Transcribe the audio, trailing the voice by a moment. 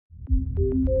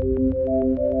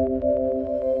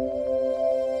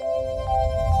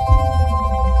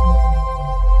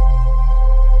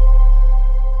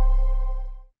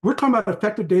We're talking about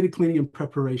effective data cleaning and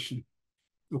preparation.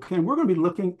 Okay, and we're going to be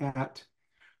looking at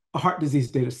a heart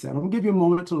disease data set. I'm going to give you a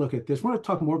moment to look at this. We're going to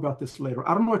talk more about this later.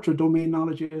 I don't know what your domain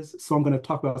knowledge is, so I'm going to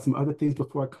talk about some other things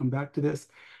before I come back to this.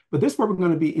 But this is what we're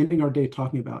going to be ending our day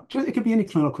talking about. It could be any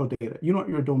clinical data. You know what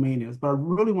your domain is, but I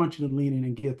really want you to lean in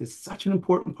and get this. Such an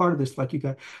important part of this. Like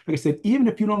I said, even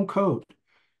if you don't code,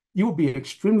 you will be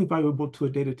extremely valuable to a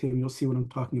data team. You'll see what I'm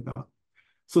talking about.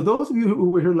 So those of you who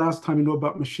were here last time, you know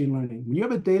about machine learning. When you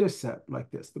have a data set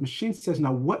like this, the machine says,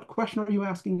 now, what question are you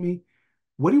asking me?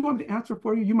 What do you want me to answer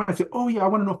for you? You might say, oh, yeah, I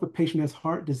want to know if a patient has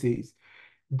heart disease.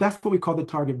 That's what we call the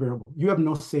target variable. You have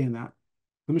no say in that.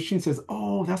 The machine says,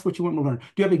 oh, that's what you want to learn. Do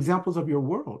you have examples of your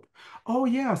world? Oh,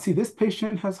 yeah, see, this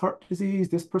patient has heart disease.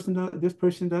 This person does, this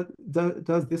person does,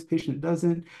 this patient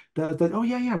doesn't, does. Oh,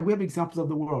 yeah, we have examples of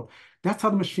the world. That's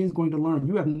how the machine is going to learn.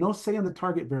 You have no say in the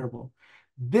target variable.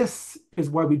 This is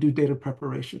why we do data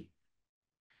preparation,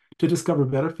 to discover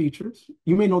better features.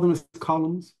 You may know them as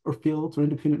columns or fields or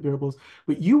independent variables,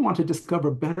 but you want to discover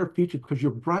better features because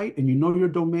you're bright and you know your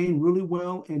domain really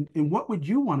well. And what would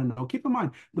you want to know? Keep in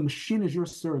mind, the machine is your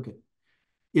surrogate.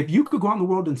 If you could go out in the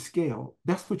world and scale,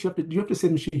 that's what you have to do. You have to say to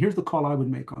the machine, here's the call I would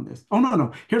make on this. Oh,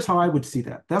 no, here's how I would see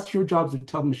that. That's your job, to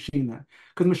tell the machine that.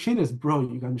 Because the machine is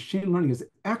brilliant. You got machine learning is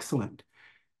excellent,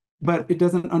 but it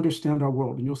doesn't understand our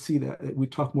world. And you'll see that. We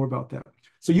talk more about that.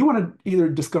 So you want to either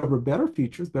discover better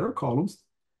features, better columns,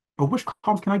 or which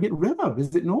columns can I get rid of?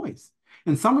 Is it noise?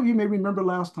 And some of you may remember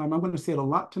last time, I'm going to say it a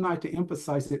lot tonight to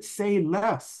emphasize it. Say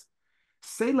less.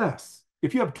 Say less.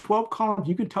 If you have 12 columns,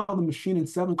 you can tell the machine in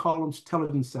 7 columns, tell it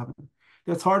in 7.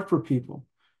 That's hard for people.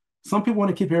 Some people want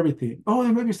to keep everything. Oh,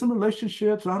 there may be some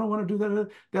relationships. I don't want to do that.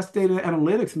 That's data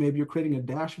analytics. Maybe you're creating a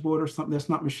dashboard or something. That's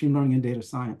not machine learning and data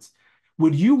science.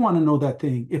 Would you want to know that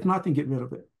thing? If not, then get rid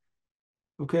of it.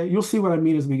 Okay, you'll see what I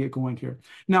mean as we get going here.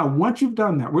 Now, once you've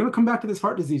done that, we're going to come back to this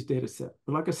heart disease data set.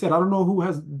 But like I said, I don't know who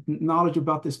has knowledge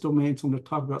about this domain, so I'm going to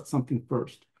talk about something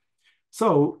first.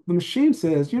 So the machine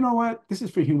says, you know what? This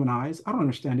is for human eyes. I don't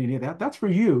understand any of that. That's for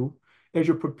you as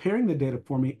you're preparing the data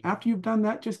for me. After you've done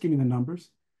that, just give me the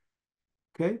numbers.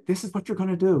 Okay, this is what you're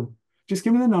going to do. Just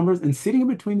give me the numbers, and sitting in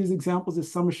between these examples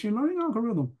is some machine learning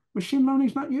algorithm. Machine learning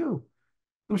is not you.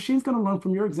 The machine's going to learn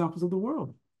from your examples of the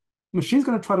world. The machine's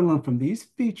going to try to learn from these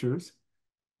features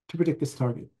to predict this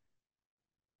target.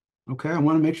 Okay, I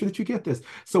want to make sure that you get this.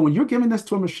 So when you're giving this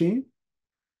to a machine,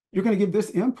 you're going to give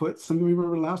this input. Some of you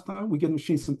remember last time we give the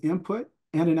machine some input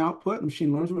and an output. The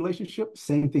machine learns a relationship.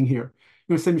 Same thing here.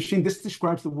 You're going to say, machine, this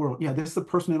describes the world. Yeah, this is the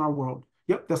person in our world.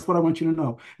 Yep, that's what I want you to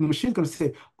know. And the machine's going to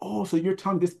say, oh, so you're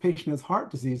telling this patient has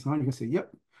heart disease, huh? You're going to say, yep.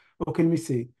 Okay, let me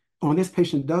see. Oh, and this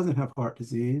patient doesn't have heart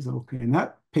disease. Okay, and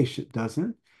that patient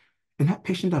doesn't. And that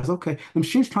patient does. Okay, the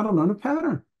machine's trying to learn a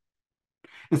pattern.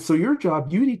 And so your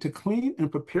job, you need to clean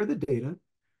and prepare the data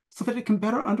so that it can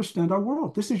better understand our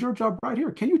world. This is your job right here.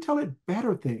 Can you tell it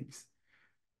better things?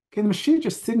 Okay, the machine's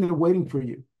just sitting there waiting for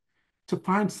you to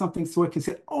find something so it can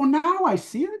say, oh, now I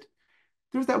see it.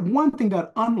 There's that one thing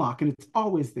that unlock, and it's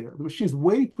always there. The machine's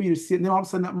waiting for you to see it, and then all of a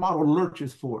sudden that model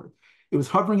lurches forward. It was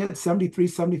hovering at 73,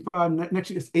 75, next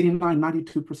year it's 89,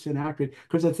 92% accurate,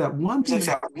 because it's that one thing.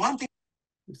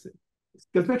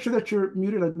 Just make sure that you're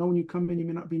muted. I know when you come in, you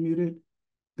may not be muted.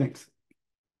 Thanks.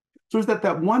 So is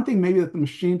that one thing maybe that the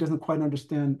machine doesn't quite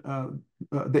understand,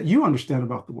 that you understand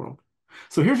about the world.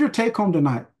 So here's your take home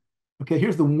tonight. Okay,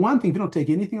 here's the one thing. If you don't take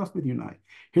anything else with you tonight,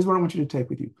 here's what I want you to take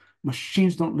with you.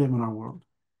 Machines don't live in our world.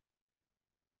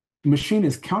 The machine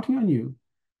is counting on you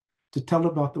to tell it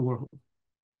about the world.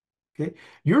 Okay,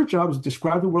 your job is to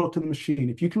describe the world to the machine.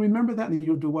 If you can remember that, then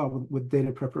you'll do well with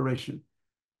data preparation.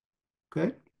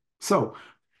 Okay, so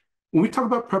when we talk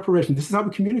about preparation, this is how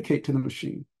we communicate to the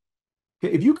machine.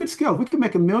 Okay, if you could scale, we could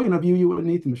make 1 million of you, you wouldn't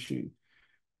need the machine.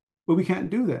 But we can't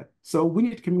do that. So we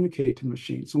need to communicate to the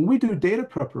machine. So when we do data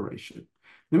preparation,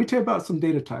 let me tell you about some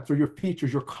data types or your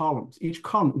features, your columns. Each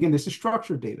column, again, this is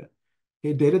structured data.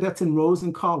 Okay, data that's in rows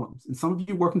and columns. And some of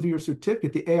you working through your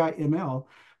certificate, the AI ML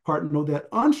part, know that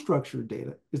unstructured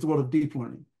data is the world of deep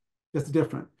learning. That's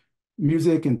different.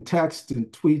 Music and text and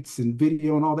tweets and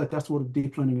video and all that, that's the world of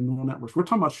deep learning and neural networks. We're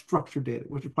talking about structured data,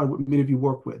 which is probably what many of you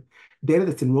work with. Data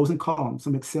that's in rows and columns,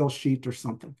 some Excel sheet or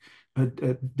something, a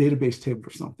database table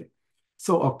or something.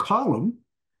 So a column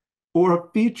or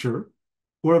a feature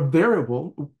or a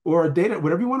variable or a data,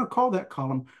 whatever you want to call that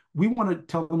column, we want to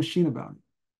tell the machine about it.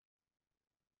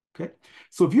 Okay,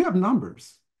 so if you have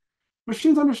numbers,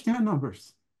 machines understand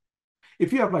numbers.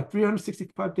 If you have like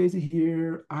 365 days a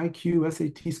year, IQ,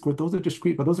 SAT score, those are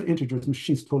discrete, but those are integers.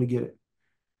 Machines totally get it.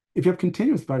 If you have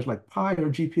continuous values like pi or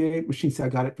GPA, machines say, I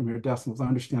got it from here. Decimals, I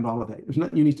understand all of that. There's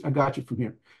nothing you need. I got you from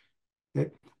here.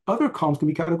 Okay. Other columns can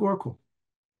be categorical.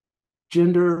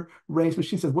 Gender, race,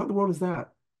 machine says, what in the world is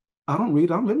that? I don't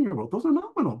read, I don't live in your world. Those are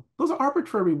nominal. Those are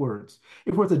arbitrary words.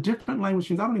 If it was a different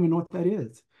language, I don't even know what that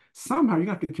is. Somehow you're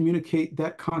going to have to communicate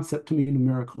that concept to me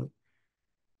numerically.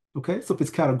 Okay, so if it's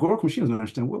categorical, machine doesn't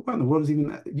understand what in the world is even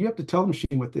that. You have to tell the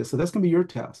machine what this. So that's going to be your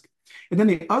task. And then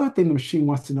the other thing the machine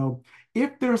wants to know,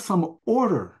 if there's some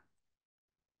order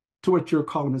to what your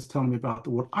column is telling me about the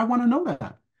world, I want to know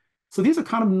that. So these are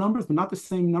kind of numbers, but not the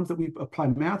same numbers that we apply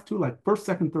math to, like first,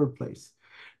 second, third place.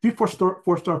 3, 4-star,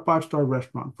 4-star, 5-star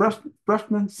restaurant,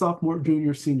 freshman, sophomore,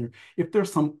 junior, senior. If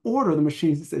there's some order, the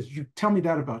machine says, you tell me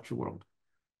that about your world.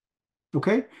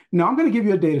 Okay, now I'm going to give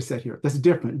you a data set here that's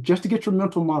different, just to get your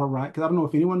mental model right, because I don't know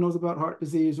if anyone knows about heart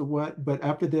disease or what, but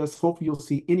after this, hopefully you'll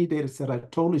see any data set. I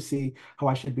totally see how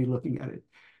I should be looking at it.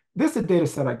 This is a data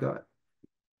set I got.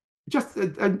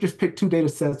 I just picked 2 data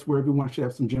sets where everyone should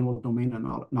have some general domain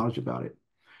knowledge about it.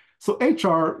 So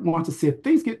HR wants to see if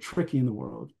things get tricky in the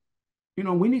world.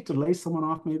 We need to lay someone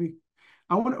off maybe.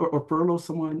 I want to, or furlough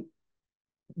someone.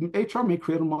 HR may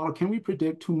create a model. Can we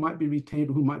predict who might be retained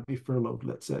or who might be furloughed,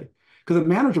 let's say? Because a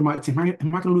manager might say, am I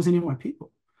going to lose any of my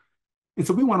people? And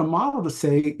so we want a model to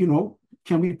say,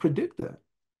 can we predict that?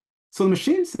 So the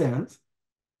machine says,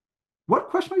 what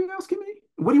question are you asking me?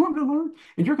 What do you want me to learn?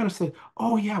 And you're going to say,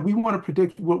 oh, yeah, we want to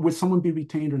predict would someone be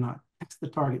retained or not. That's the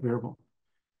target variable.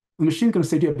 The machine's going to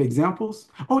say, do you have examples?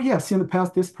 Oh, yeah, see, in the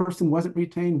past, this person wasn't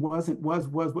retained, wasn't, was.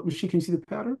 What machine, can you see the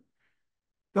pattern?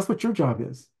 That's what your job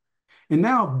is. And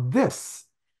now this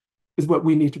is what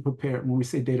we need to prepare when we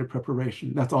say data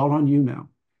preparation. That's all on you now.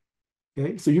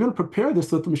 Okay, so you're going to prepare this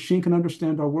so that the machine can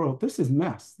understand our world. This is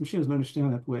mess. The machine doesn't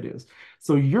understand that the way it is.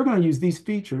 So you're going to use these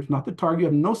features, not the target. You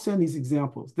have no say in these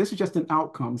examples. This is just an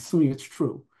outcome, assuming it's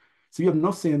true. So you have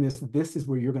no say in this. This is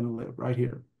where you're going to live, right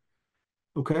here.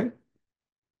 Okay?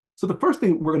 So the first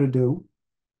thing we're going to do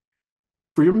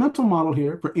for your mental model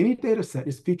here, for any data set,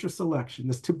 is feature selection.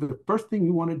 That's the first thing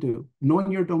you want to do,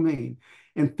 knowing your domain.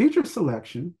 And feature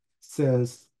selection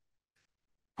says,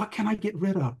 what can I get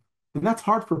rid of? And that's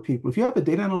hard for people. If you have a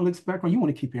data analytics background, you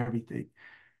want to keep everything.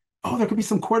 Oh, there could be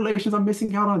some correlations I'm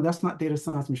missing out on. That's not data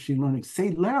science, machine learning.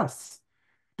 Say less.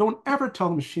 Don't ever tell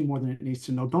the machine more than it needs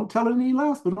to know. Don't tell it any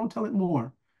less, but don't tell it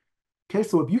more. Okay,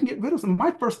 so if you can get rid of some,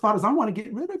 my first thought is I want to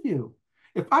get rid of you.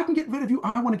 If I can get rid of you,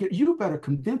 I want to get you better.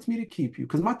 Convince me to keep you.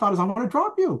 Because my thought is I want to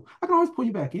drop you. I can always pull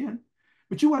you back in.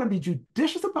 But you want to be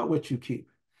judicious about what you keep.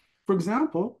 For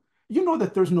example, you know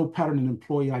that there's no pattern in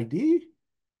employee ID.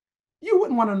 You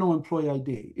wouldn't want to know employee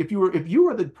ID. If you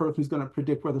were the person who's going to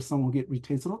predict whether someone will get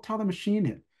retained, so don't tell the machine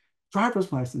it.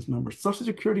 Driver's license number, social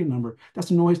security number,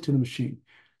 that's noise to the machine.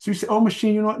 So you say, oh,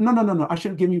 machine, you know what? No. I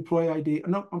shouldn't give you employee ID.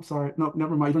 No, I'm sorry. No,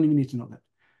 never mind. You don't even need to know that.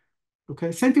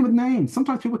 Okay. Same thing with names.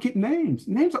 Sometimes people keep names.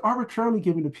 Names are arbitrarily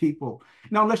given to people.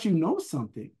 Now, unless you know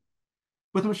something.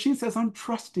 But the machine says, I'm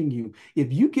trusting you.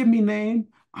 If you give me name,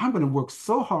 I'm going to work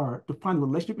so hard to find the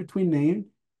relationship between name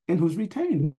and who's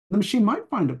retained. The machine might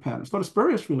find a pattern. It's called a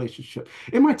spurious relationship.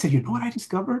 It might say, you know what I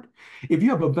discovered? If you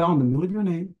have a vowel in the middle of your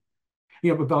name,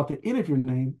 you have a vowel at the end of your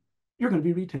name, you're going to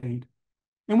be retained.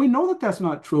 And we know that that's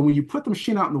not true. When you put the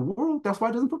machine out in the world, that's why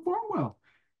it doesn't perform well.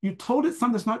 You told it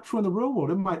something that's not true in the real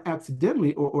world. It might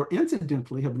accidentally or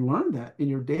incidentally have learned that in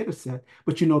your data set,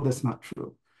 but you know that's not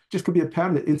true. Just could be a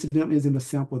pattern that incidentally is in the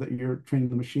sample that you're training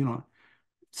the machine on.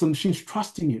 So the machine's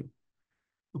trusting you.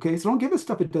 Okay, so don't give it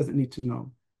stuff it doesn't need to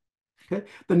know. Okay,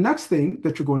 the next thing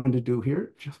that you're going to do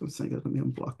here, just one second, let me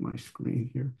unblock my screen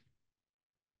here.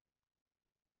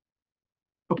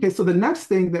 Okay, so the next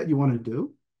thing that you want to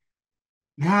do,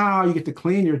 now you get to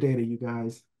clean your data, you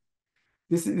guys.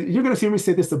 You're going to see me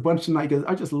say this a bunch tonight because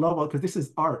I just love it because this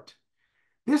is art.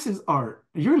 This is art.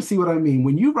 You're going to see what I mean.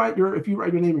 When you if you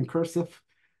write your name in cursive,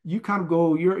 you kind of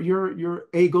go, your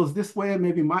A goes this way, and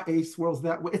maybe my A swirls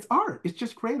that way. It's art. It's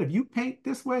just creative. You paint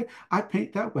this way, I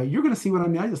paint that way. You're going to see what I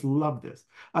mean. I just love this.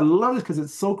 I love this because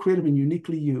it's so creative and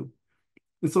uniquely you.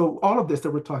 And so all of this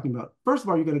that we're talking about, first of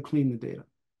all, you're going to clean the data.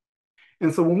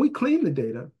 And so when we clean the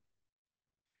data,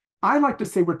 I like to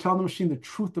say we're telling the machine the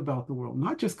truth about the world,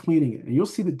 not just cleaning it. And you'll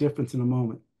see the difference in a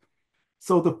moment.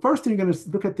 So the first thing you're going to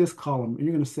look at this column, and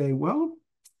you're going to say, well,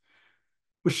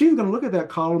 machine's going to look at that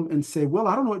column and say, well,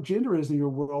 I don't know what gender is in your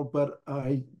world, but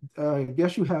I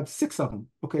guess you have 6 of them.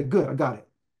 Okay, good, I got it.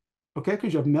 Okay,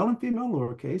 because you have male and female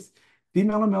lowercase.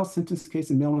 Female and male sentence case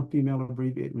and male and female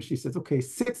abbreviated. Machine says, okay,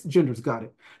 6 genders, got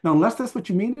it. Now, unless that's what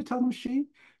you mean to tell the machine,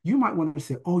 you might want to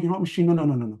say, oh, you know what, machine? No, no,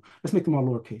 no, no, no. Let's make them all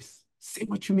lowercase. Say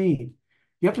what you mean.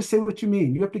 You have to say what you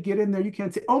mean. You have to get in there. You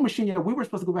can't say, oh, machine, yeah, we were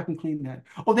supposed to go back and clean that.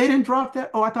 Oh, they didn't drop that.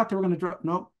 Oh, I thought they were going to drop.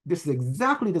 No, this is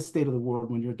exactly the state of the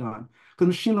world when you're done. Because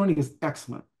machine learning is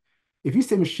excellent. If you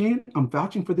say, machine, I'm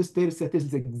vouching for this data set. This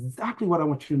is exactly what I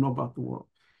want you to know about the world.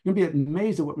 You'll be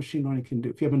amazed at what machine learning can do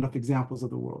if you have enough examples of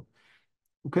the world.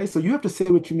 Okay, so you have to say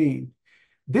what you mean.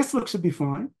 This looks to be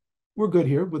fine. We're good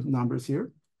here with numbers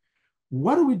here.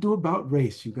 What do we do about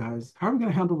race, you guys? How are we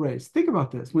going to handle race? Think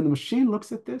about this. When the machine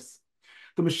looks at this,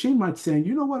 the machine might say,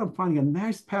 you know what? I'm finding a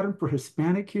nice pattern for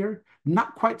Hispanic here.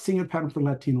 Not quite seeing a pattern for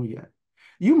Latino yet.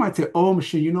 You might say, oh,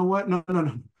 machine, you know what? No, no,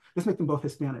 no. Let's make them both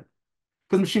Hispanic.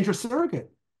 Because machines are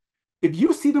surrogate. If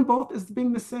you see them both as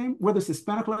being the same, whether it's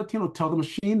Hispanic or Latino, tell the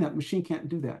machine that machine can't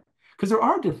do that. Because there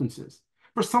are differences.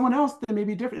 For someone else, they may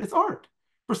be different. It's art.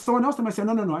 For someone else, they might say,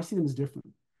 no, no, no, I see them as different.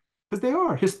 Because they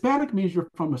are. Hispanic means you're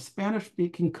from a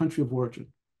Spanish-speaking country of origin.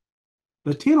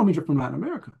 Latino means you're from Latin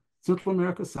America, Central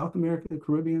America, South America, the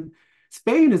Caribbean.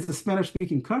 Spain is the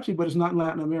Spanish-speaking country, but it's not in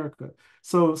Latin America.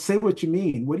 So say what you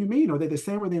mean. What do you mean? Are they the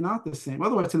same or are they not the same?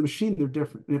 Otherwise, to the machine, they're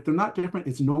different. And if they're not different,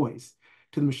 it's noise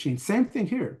to the machine. Same thing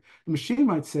here. The machine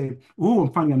might say, ooh,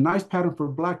 I'm finding a nice pattern for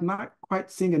Black, not quite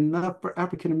seeing enough for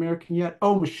African American yet.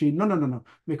 Oh, machine, no, no, no, no,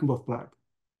 make them both Black.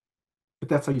 But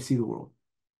that's how you see the world.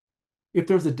 If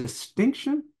there's a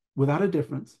distinction without a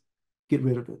difference, get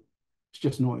rid of it. It's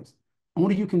just noise.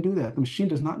 Only you can do that. The machine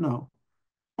does not know.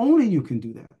 Only you can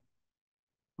do that.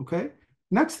 Okay?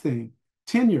 Next thing,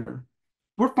 tenure.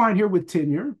 We're fine here with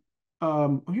tenure.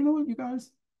 Oh, you know what, you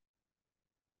guys?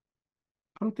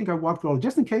 I don't think I walked through all.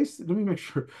 Just in case, let me make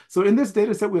sure. So in this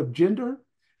data set, we have gender,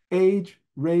 age,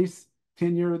 race,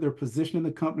 tenure, their position in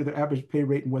the company, their average pay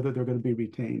rate, and whether they're going to be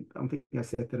retained. I don't think I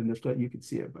said that in this study. You can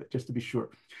see it, but just to be sure.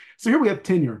 So here we have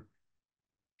tenure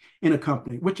in a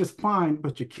company, which is fine,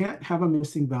 but you can't have a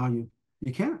missing value.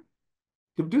 You can't.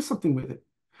 You do something with it.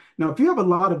 Now, if you have a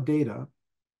lot of data,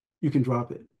 you can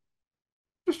drop it.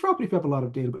 Just drop it if you have a lot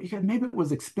of data, but maybe it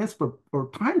was expensive or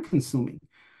time consuming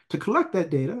to collect that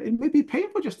data. It may be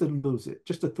painful just to lose it,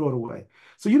 just to throw it away.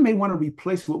 So you may want to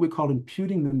replace what we call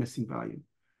imputing the missing value.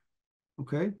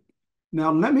 Okay.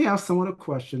 Now, let me ask someone a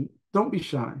question. Don't be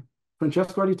shy.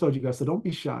 Francesca already told you guys, so don't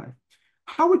be shy.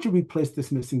 How would you replace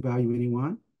this missing value,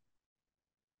 anyone?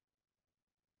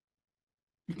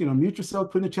 You can unmute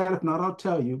yourself, put in the chat. If not, I'll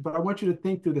tell you. But I want you to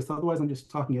think through this. Otherwise, I'm just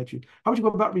talking at you. How would you go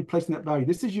about replacing that value?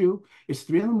 This is you. It's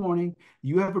 3 in the morning.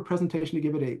 You have a presentation to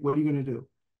give at 8. What are you going to do?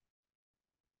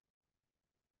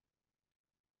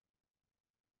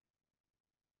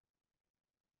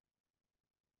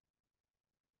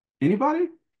 Anybody?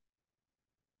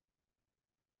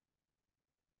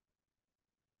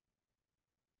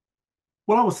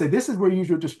 Well, I will say this is where you use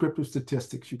your descriptive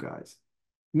statistics, you guys.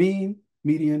 Mean,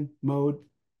 median, mode,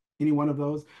 any one of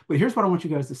those. But here's what I want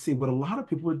you guys to see. What a lot of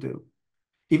people would do,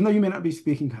 even though you may not be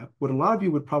speaking up, what a lot of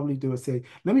you would probably do is say,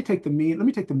 let me take the mean, let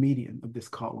me take the median of this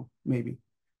column, maybe.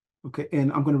 Okay,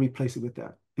 and I'm going to replace it with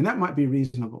that. And that might be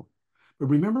reasonable. But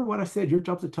remember what I said, your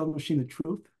job is to tell the machine the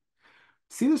truth.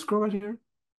 See this girl right here?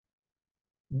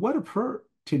 What if her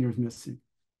tenure is missing?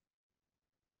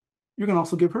 You're going to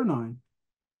also give her 9. And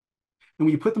when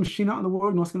you put the machine out in the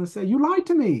world, you know what's going to say? You lied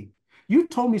to me. You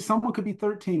told me someone could be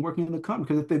 13 working in the company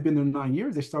because if they've been there 9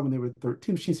 years, they start when they were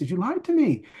 13. Machine says, you lied to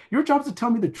me. Your job is to tell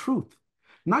me the truth,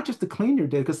 not just to clean your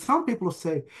data. Because some people will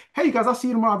say, hey, you guys, I'll see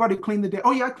you tomorrow. I've already cleaned the data.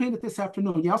 Oh, yeah, I cleaned it this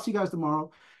afternoon. Yeah, I'll see you guys tomorrow.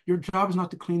 Your job is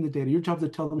not to clean the data. Your job is to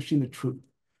tell the machine the truth.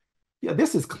 Yeah,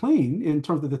 this is clean in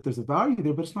terms of that there's a value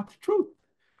there, but it's not the truth.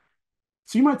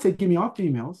 So you might say, give me all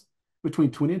females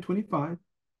between 20 and 25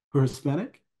 who are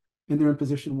Hispanic, and they're in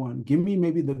position 1. Give me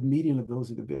maybe the median of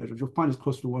those individuals. You'll find it's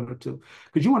closer to 1 or 2.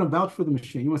 Because you want to vouch for the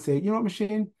machine. You want to say, you know what,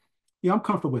 machine? Yeah, I'm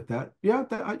comfortable with that. Yeah,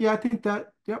 I think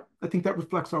that, yep, I think that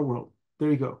reflects our world. There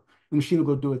you go. The machine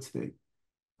will go do its thing.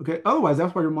 Okay, otherwise,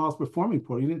 that's why your model's performing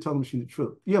poorly. You didn't tell the machine the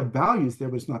truth. You have values there,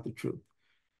 but it's not the truth.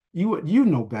 You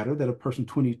know better that a person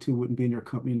 22 wouldn't be in your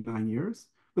company in 9 years,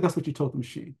 but that's what you told the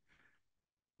machine.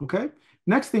 Okay,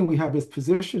 next thing we have is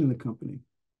position in the company.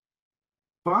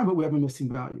 Fine, but we have a missing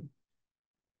value.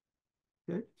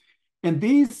 Okay, and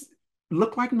these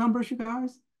look like numbers, you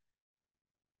guys,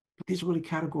 but these are really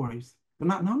categories. They're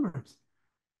not numbers.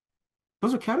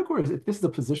 Those are categories. If this is the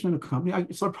position in a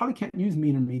company, so I probably can't use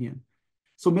mean or median.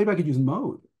 So maybe I could use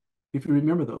mode, if you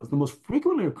remember those, the most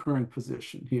frequently occurring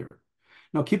position here.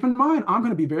 Now, keep in mind, I'm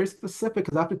going to be very specific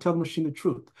because I have to tell the machine the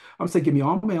truth. I'm saying, give me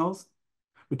all males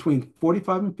between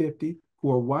 45 and 50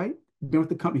 who are white, been with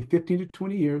the company 15 to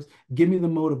 20 years. Give me the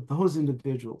mode of those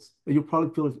individuals. And you'll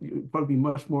probably be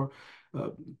much more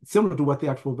similar to what the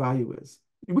actual value is.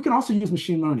 We can also use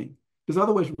machine learning. There's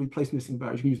other ways to replace missing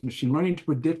values. You can use machine learning to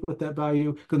predict what that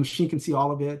value, because the machine can see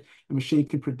all of it. The machine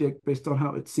can predict based on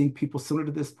how it's seeing people similar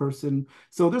to this person.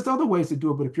 So there's other ways to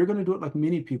do it, but if you're going to do it like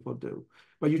many people do,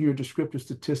 by using your descriptive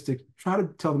statistics, try to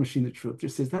tell the machine the truth.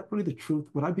 Just say, is that really the truth?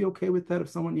 Would I be okay with that if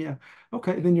someone, yeah,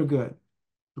 okay, then you're good.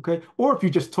 Okay. Or if you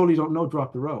just totally don't know,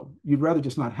 drop the row. You'd rather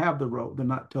just not have the row than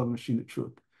not tell the machine the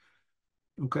truth.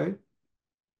 Okay.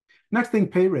 Next thing,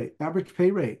 pay rate, average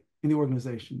pay rate in the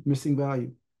organization, missing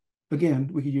value. Again,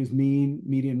 we could use mean,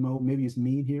 median, mode, maybe use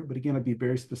mean here, but again, I'd be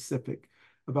very specific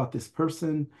about this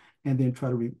person and then try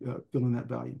to fill in that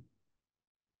value.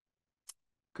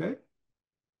 Okay.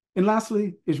 And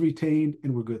lastly is retained,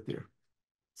 and we're good there.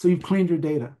 So you've cleaned your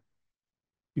data.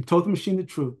 You've told the machine the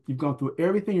truth. You've gone through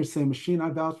everything. You're saying, machine, I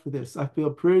vouch for this. I feel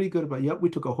pretty good about it. Yep, we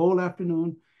took a whole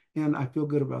afternoon and I feel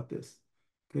good about this.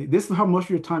 Okay, this is how most of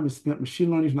your time is spent. Machine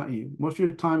learning is not you. Most of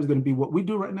your time is going to be what we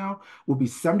do right now will be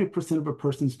 70% of a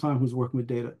person's time who's working with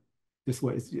data this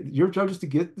way. Your job is to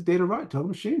get the data right. Tell the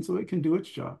machine so it can do its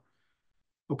job.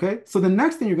 Okay, so the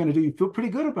next thing you're going to do, you feel pretty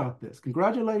good about this.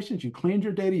 Congratulations, you cleaned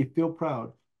your data, you feel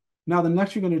proud. Now, the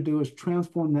next you're going to do is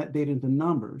transform that data into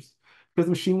numbers, because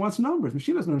the machine wants numbers. The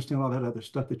machine doesn't understand all that other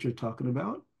stuff that you're talking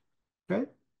about. Okay,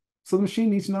 so the machine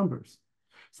needs numbers.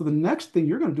 So the next thing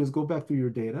you're going to do is go back through your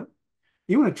data.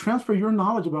 You want to transfer your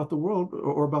knowledge about the world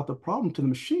or about the problem to the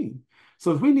machine.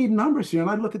 So if we need numbers here, and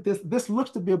I look at this, this looks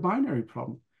to be a binary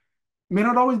problem. It may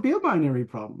not always be a binary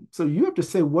problem. So you have to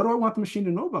say, what do I want the machine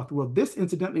to know about the world? This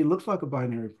incidentally looks like a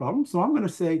binary problem. So I'm going to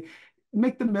say,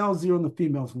 make the male 0 and the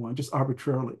females 1, just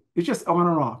arbitrarily. It's just on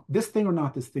or off. This thing or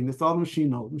not this thing. That's all the machine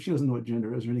knows. The machine doesn't know what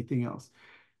gender is or anything else.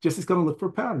 Just it's going to look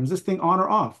for patterns. This thing on or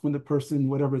off when the person,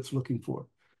 whatever it's looking for.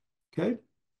 Okay.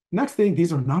 Next thing,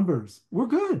 these are numbers. We're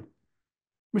good.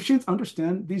 Machines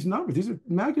understand these numbers. These are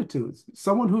magnitudes.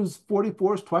 Someone who's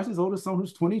 44 is twice as old as someone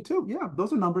who's 22. Yeah,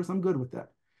 those are numbers. I'm good with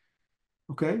that.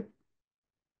 Okay.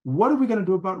 What are we going to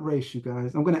do about race, you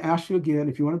guys? I'm going to ask you again.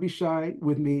 If you want to be shy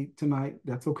with me tonight,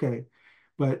 that's okay.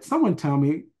 But someone tell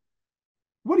me,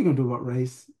 what are you going to do about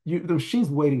race? The machine's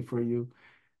waiting for you.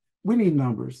 We need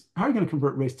numbers. How are you going to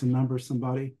convert race to numbers,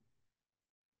 somebody?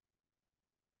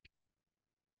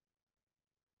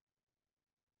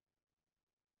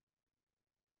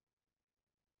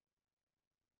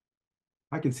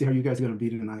 I can see how you guys are going to be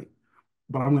tonight,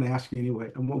 but I'm going to ask you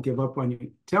anyway. I won't give up on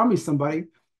you. Tell me, somebody.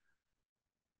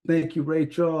 Thank you,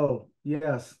 Rachel.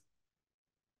 Yes.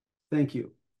 Thank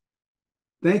you.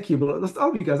 Thank you. But let's all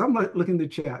of you guys. I'm not looking at the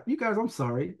chat. You guys, I'm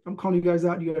sorry. I'm calling you guys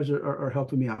out. You guys are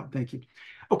helping me out. Thank you.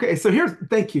 Okay, so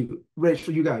thank you,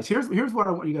 Rachel, you guys. Here's what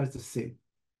I want you guys to see.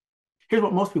 Here's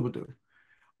what most people do.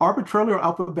 Arbitrarily or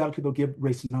alphabetically, they'll give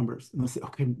race numbers. And they'll say,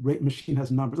 okay, machine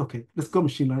has numbers. Okay, let's go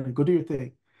machine learning. Go do your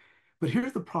thing. But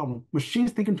here's the problem.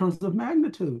 Machines think in terms of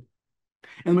magnitude.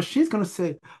 And the machine's going to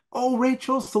say, oh,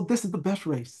 Rachel, so this is the best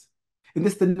race. And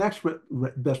this is the next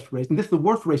best race. And this is the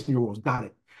worst race in your world. Got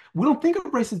it. We don't think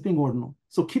of race as being ordinal.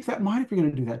 So keep that in mind if you're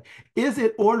going to do that. Is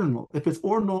it ordinal? If it's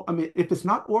ordinal, if it's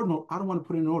not ordinal, I don't want to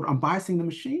put it in order. I'm biasing the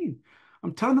machine.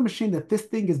 I'm telling the machine that this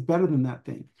thing is better than that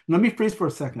thing. Let me freeze for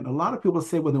a second. A lot of people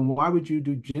say, well, then why would you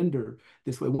do gender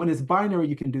this way? When it's binary,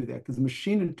 you can do that because the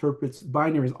machine interprets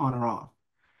binary as on or off.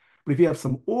 But if you have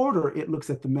some order, it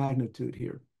looks at the magnitude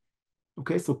here.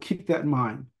 Okay, so keep that in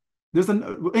mind.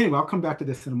 Anyway, I'll come back to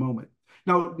this in a moment.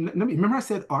 Now, remember I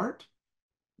said art?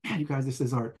 Man, you guys, this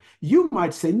is art. You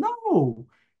might say, no,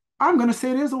 I'm going to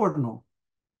say it is ordinal.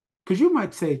 Because you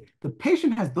might say, the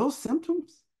patient has those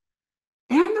symptoms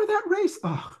and they're that race.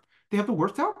 Ugh, they have the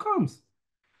worst outcomes.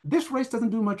 This race doesn't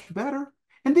do much better.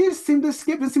 And these seem to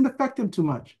skip, doesn't seem to affect them too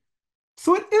much.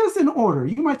 So it is in order.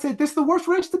 You might say, this is the worst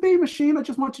race to be, machine. I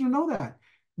just want you to know that.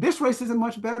 This race isn't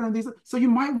much better than these. So you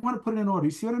might want to put it in order.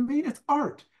 You see what I mean? It's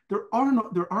art. There are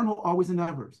no always and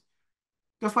evers.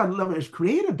 That's why I love it. It's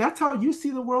creative. That's how you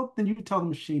see the world. Then you tell the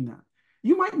machine that.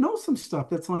 You might know some stuff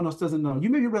that someone else doesn't know. You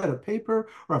maybe read a paper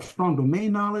or have strong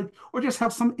domain knowledge or just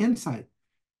have some insight,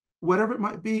 whatever it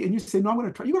might be. And you say, no, I'm going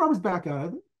to try. You can always back out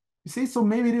of it. You see? So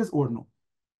maybe it is ordinal.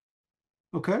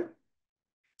 Okay?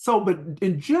 So, but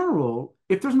in general,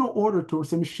 if there's no order to it,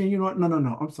 say, machine, you know what?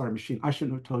 No. I'm sorry, machine. I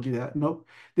shouldn't have told you that. Nope.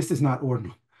 This is not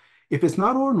ordinal. If it's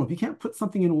not ordinal, if you can't put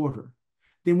something in order,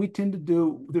 then we tend to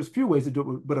do, there's a few ways to do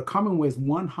it, but a common way is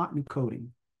one hot encoding.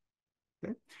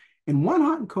 Okay? And one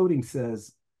hot encoding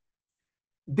says,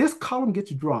 this column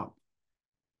gets dropped,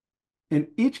 and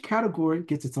each category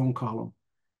gets its own column.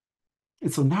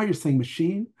 And so now you're saying,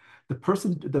 machine,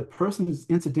 The person is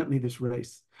incidentally this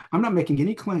race. I'm not making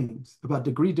any claims about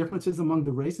degree differences among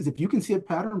the races. If you can see a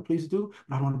pattern, please do,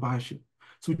 but I don't want to bias you.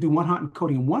 So we do one hot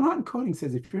encoding. And one hot encoding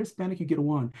says if you're Hispanic, you get a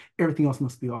one, everything else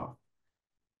must be off.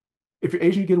 If you're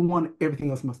Asian, you get a one, everything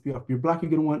else must be off. If you're Black, you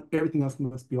get a one, everything else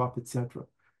must be off, etc.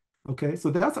 Okay, so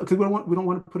that's because we don't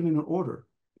want to put it in an order.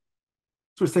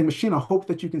 So we're saying, machine, I hope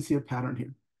that you can see a pattern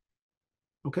here.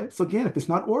 Okay, so again, if it's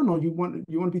not ordinal, you want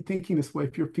to be thinking this way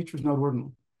if your feature is not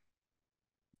ordinal.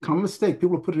 Common mistake,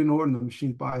 people put it in order and the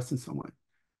machine's biased in some way.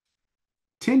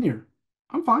 Tenure,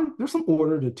 I'm fine. There's some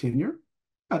order to tenure.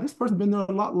 Yeah, this person's been there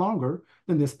a lot longer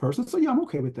than this person. So yeah, I'm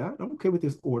okay with that. I'm okay with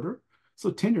this order. So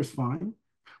tenure's fine.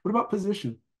 What about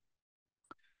position?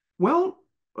 Well,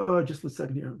 just a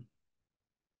second here.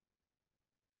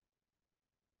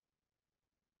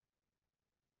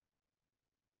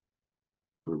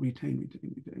 Retain.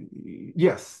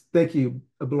 Yes, thank you,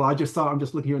 Bilal. I'm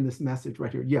just looking here in this message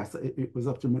right here. Yes, it was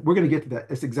up to me. We're going to get to that.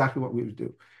 It's exactly what we would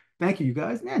do. Thank you, you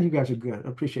guys. Man, you guys are good. I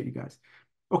appreciate you guys.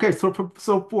 Okay, so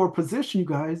for position, you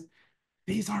guys,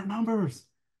 these are numbers.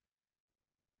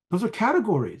 Those are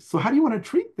categories. So how do you want to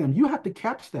treat them? You have to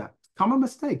catch that. Common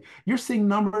mistake. You're seeing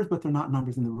numbers, but they're not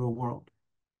numbers in the real world.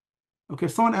 Okay,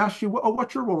 if someone asks you, oh,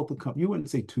 what's your role at the company? You wouldn't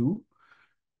say 2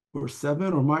 or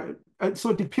 7 or my.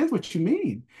 So it depends what you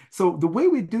mean. So the way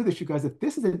we do this, you guys, if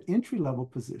this is an entry level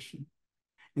position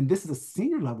and this is a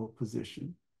senior level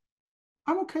position,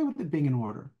 I'm okay with it being in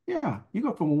order. Yeah, you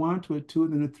go from a 1 to a 2,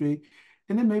 then a 3,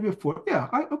 and then maybe a 4. Yeah,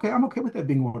 okay, I'm okay with that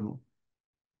being ordinal.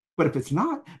 But if it's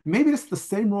not, maybe it's the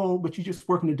same role, but you just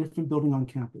work in a different building on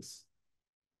campus.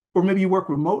 Or maybe you work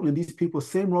remotely and these people,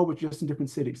 same role, but just in different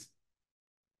cities.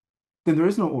 Then there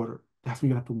is no order. That's when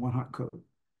you have to one hot code.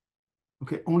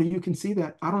 Okay, only you can see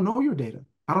that. I don't know your data.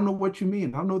 I don't know what you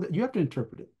mean. I don't know that you have to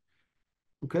interpret it.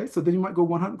 Okay, so then you might go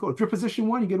one hot code. If you're position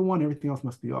 1, you get a 1, everything else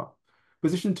must be off.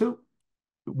 Position 2,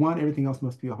 1, everything else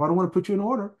must be off. I don't want to put you in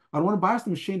order. I don't want to bias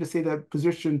the machine to say that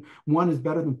position 1 is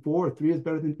better than 4 or 3 is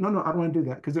better than. No, I don't want to do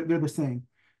that because they're the same.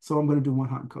 So I'm going to do one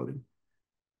hot encoding.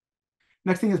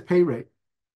 Next thing is pay rate.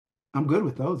 I'm good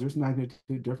with those. There's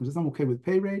magnitude differences. I'm okay with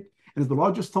pay rate. And as the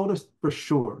law just told us, for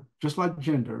sure, just like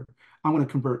gender, I'm going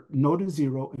to convert no to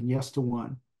 0 and yes to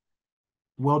 1.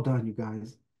 Well done, you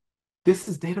guys. This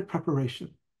is data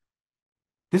preparation.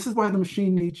 This is why the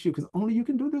machine needs you, because only you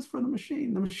can do this for the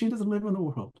machine. The machine doesn't live in the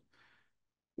world.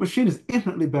 Machine is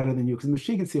infinitely better than you because the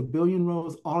machine can see a billion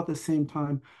rows all at the same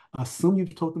time. Assume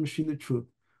you've told the machine the truth.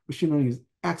 Machine learning is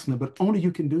excellent, but only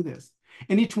you can do this.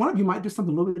 And each one of you might do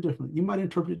something a little bit different. You might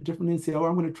interpret it differently and say, oh,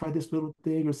 I'm going to try this little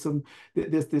thing or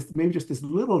maybe just this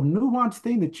little nuanced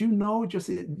thing that you know, just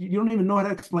you don't even know how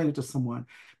to explain it to someone,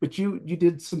 but you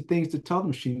did some things to tell the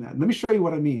machine that. Let me show you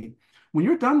what I mean. When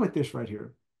you're done with this right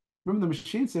here, remember the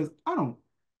machine says, I don't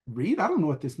read. I don't know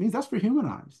what this means. That's for human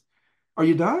eyes. Are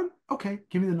you done? Okay,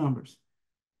 give me the numbers.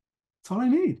 That's all I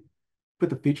need. Put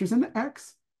the features in the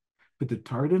X, put the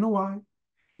target in a Y,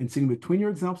 and sitting between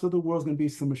your examples of the world is going to be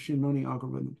some machine learning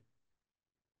algorithm.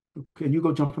 Okay, and you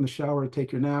go jump from the shower and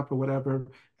take your nap or whatever.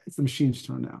 It's the machine's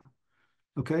turn now.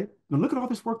 Okay, now look at all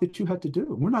this work that you had to do.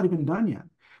 We're not even done yet.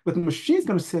 But the machine's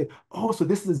going to say, oh, so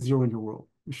this is a 0 in your world.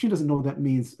 The machine doesn't know what that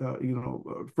means,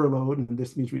 furloughed, and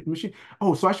this means machine.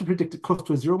 Oh, so I should predict it close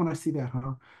to a 0 when I see that,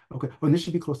 huh? Okay, well, and this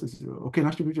should be close to 0. Okay, and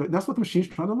I should be, that's what the machine's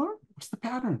trying to learn. What's the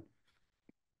pattern?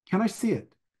 Can I see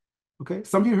it? Okay,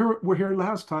 some of you were here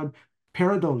last time,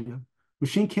 pareidolia.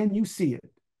 Machine, can you see it?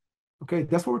 Okay,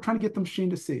 that's what we're trying to get the machine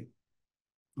to see.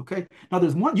 Okay, now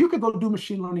there's one, you could go do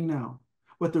machine learning now,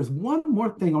 but there's one more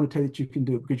thing I want to tell you that you can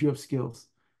do because you have skills.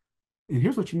 And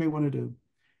here's what you may want to do.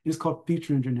 It's called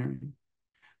feature engineering.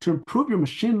 To improve your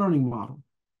machine learning model,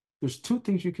 there's 2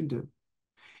 things you can do.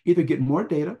 Either get more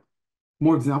data,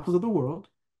 more examples of the world,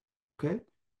 okay?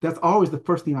 That's always the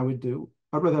first thing I would do.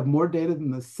 I'd rather have more data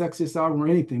than the sexiest album or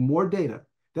anything, more data.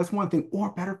 That's one thing, or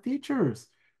better features.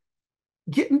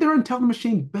 Get in there and tell the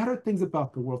machine better things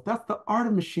about the world. That's the art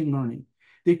of machine learning,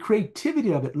 the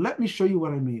creativity of it. Let me show you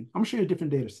what I mean. I'm gonna show you a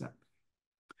different data set.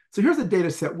 So here's a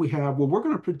data set we have where we're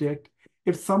gonna predict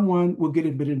if someone will get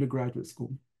admitted into graduate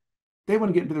school. They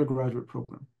want to get into their graduate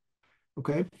program.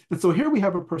 Okay. And so here we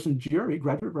have a person, GRE,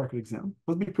 graduate record exam,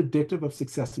 will be predictive of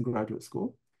success in graduate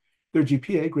school, their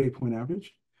GPA, grade point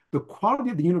average, the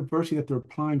quality of the university that they're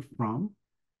applying from.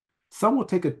 Some will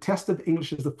take a test of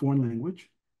English as a foreign language,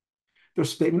 their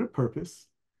statement of purpose,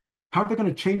 how they're going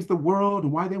to change the world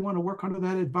and why they want to work under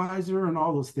that advisor and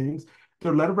all those things,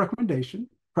 their letter of recommendation,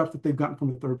 perhaps that they've gotten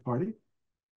from a third party.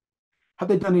 Have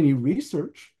they done any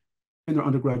research in their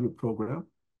undergraduate program?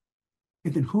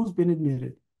 And then who's been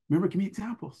admitted? Remember, give me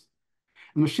examples.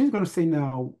 And the machine's going to say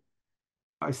now,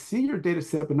 I see your data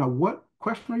set, but now what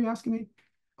question are you asking me?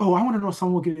 Oh, I want to know if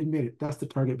someone will get admitted. That's the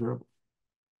target variable.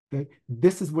 Okay.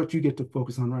 This is what you get to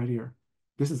focus on right here.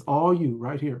 This is all you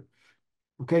right here.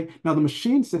 Okay. Now the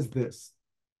machine says this.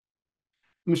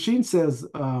 The machine says,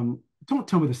 don't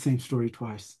tell me the same story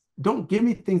twice. Don't give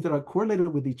me things that are correlated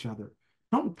with each other.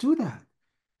 Don't do that.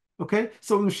 Okay,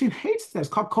 so the machine hates that. It's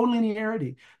called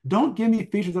collinearity. Don't give me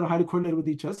features that are highly correlated with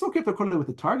each other. It's okay if they're correlated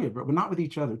with the target, but not with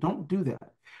each other. Don't do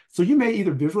that. So you may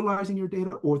either visualizing your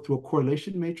data or through a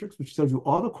correlation matrix, which tells you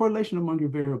all the correlation among your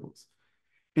variables.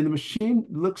 And the machine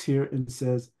looks here and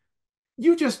says,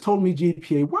 you just told me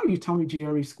GPA. Why are you telling me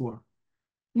GRE score?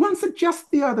 One suggests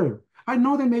the other. I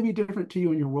know they may be different to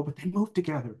you in your world, but they move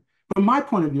together. From my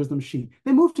point of view as the machine,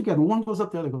 they move together. One goes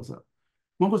up, the other goes up.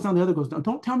 One goes down, the other goes down.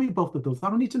 Don't tell me both of those. I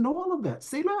don't need to know all of that.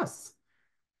 Say less.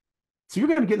 So you're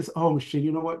going to get this, oh, machine,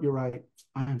 you know what? You're right.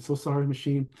 I am so sorry,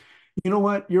 machine. You know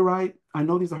what? You're right. I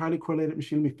know these are highly correlated,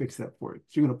 machine. Let me fix that for you.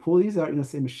 So you're going to pull these out. You're going to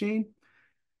say, machine,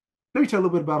 let me tell you a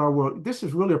little bit about our world. This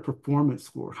is really a performance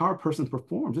score, how a person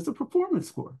performs. It's a performance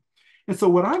score. And so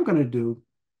what I'm going to do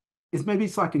is maybe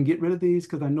so I can get rid of these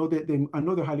because I know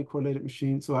they're highly correlated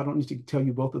machines, so I don't need to tell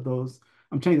you both of those.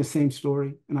 I'm telling you the same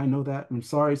story, and I know that. I'm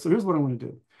sorry. So here's what I'm going to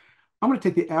do. I'm going to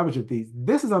take the average of these.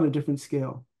 This is on a different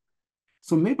scale.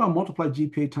 So maybe I'll multiply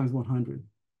GPA times 100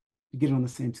 to get it on the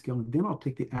same scale, and then I'll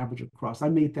take the average across. I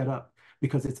made that up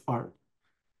because it's art.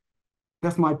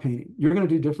 That's my painting. You're going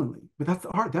to do differently, but that's the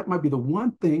art. That might be the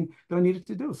one thing that I needed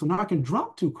to do. So now I can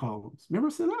drop two columns. Remember,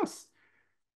 I said this.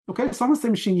 Okay, so I'm going to say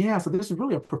machine, yeah, so this is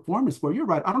really a performance score. You're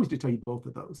right. I don't need to tell you both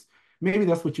of those. Maybe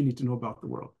that's what you need to know about the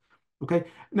world. Okay,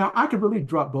 now I could really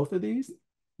drop both of these,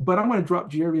 but I'm going to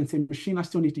drop GRE and say machine, I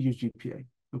still need to use GPA.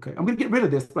 Okay, I'm going to get rid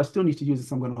of this, but I still need to use it,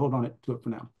 so I'm going to hold on to it for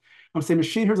now. I'm saying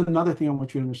machine, here's another thing I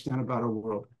want you to understand about our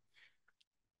world.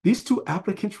 These two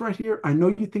applicants right here, I know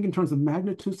you think in terms of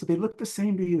magnitude, so they look the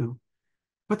same to you,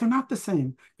 but they're not the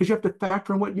same because you have to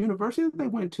factor in what university they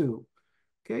went to.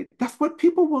 Okay, that's what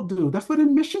people will do. That's what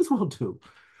admissions will do.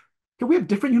 Okay, we have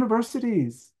different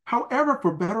universities. However,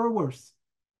 for better or worse,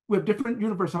 we have different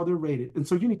universities, how they're rated. And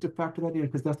so you need to factor that in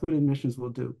because that's what admissions will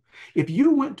do. If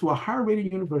you went to a higher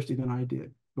rated university than I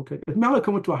did, okay, if Malika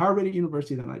went to a higher rated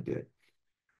university than I did,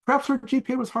 perhaps her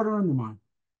GPA was harder than mine.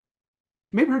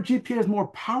 Maybe her GPA is more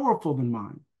powerful than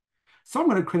mine. So I'm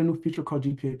going to create a new feature called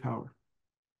GPA power.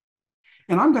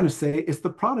 And I'm going to say it's the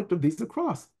product of these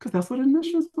across because that's what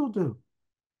admissions will do.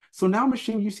 So now,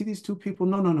 machine, you see these two people.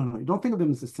 No, no, no, no. Don't think of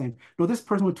them as the same. No, this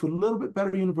person went to a little bit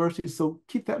better university. So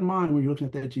keep that in mind when you're looking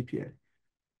at that GPA.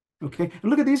 Okay. And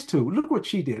look at these two. Look what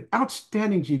she did.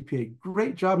 Outstanding GPA.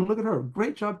 Great job. And look at her.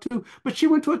 Great job too. But she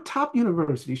went to a top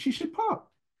university. She should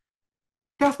pop.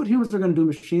 That's what humans are going to do,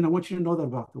 machine. I want you to know that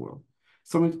about the world.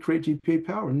 So I'm going to create GPA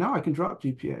power. Now I can drop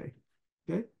GPA.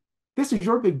 Okay. This is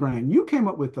your big brain. You came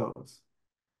up with those.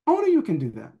 Only you can do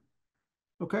that.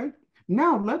 Okay.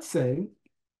 Now let's say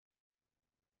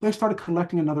they started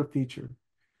collecting another feature,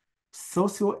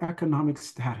 socioeconomic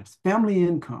status, family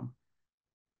income.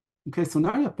 Okay, so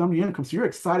now you have family income. So you're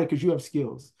excited because you have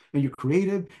skills and you're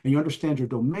creative and you understand your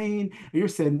domain. And you're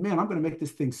saying, man, I'm going to make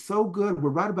this thing so good. We're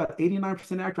right about 89%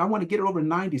 accurate. I want to get it over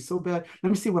 90 so bad. Let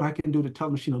me see what I can do to tell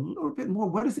the machine a little bit more.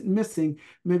 What is it missing?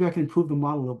 Maybe I can improve the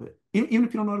model a little bit. Even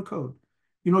if you don't know the code,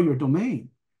 you know your domain.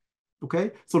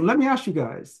 Okay, so let me ask you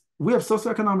guys, we have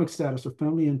socioeconomic status or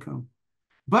family income,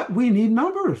 but we need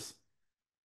numbers.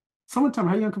 Someone tell me,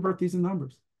 how are you going to convert these in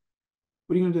numbers?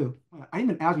 What are you going to do? I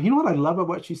even asked her, you know what I love about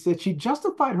what she said? She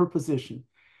justified her position.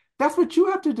 That's what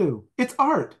you have to do. It's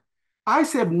art. I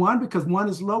said one because one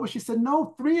is low, but she said,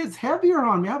 no, three is heavier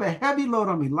on me. I have a heavy load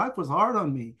on me. Life was hard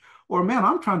on me. Or, man,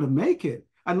 I'm trying to make it.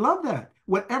 I love that.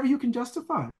 Whatever you can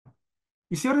justify.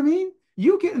 You see what I mean?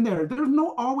 You get in there. There's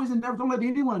no always and never. Don't let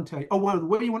anyone tell you, oh, well,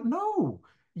 what do you want? No,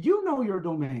 you know your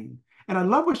domain. And I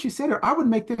love what she said here. I would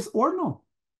make this ordinal.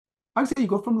 I say you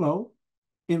go from low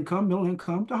income, middle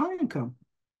income to high income.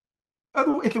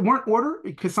 If it weren't ordered,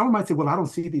 because someone might say, well, I don't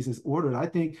see these as ordered. I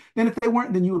think, then if they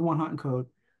weren't, then you would want hot and code.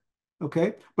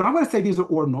 Okay. But I'm going to say these are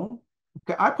ordinal.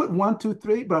 Okay. I put 1, 2,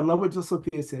 3, but I love what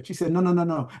Sophia said. She said, no, no, no,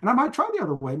 no. And I might try the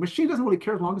other way. Machine doesn't really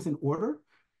care as long as it's in order.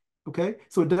 Okay.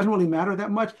 So it doesn't really matter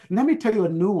that much. Let me tell you a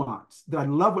nuance that I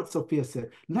love what Sophia said.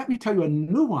 Let me tell you a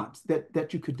nuance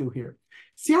that you could do here.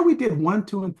 See how we did 1,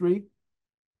 2, and 3?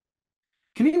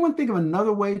 Can anyone think of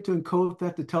another way to encode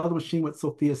that to tell the machine what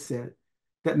Sophia said?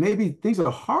 That maybe things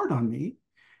are hard on me.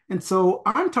 And so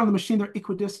I'm telling the machine they're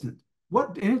equidistant.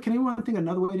 Can anyone think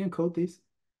another way to encode these?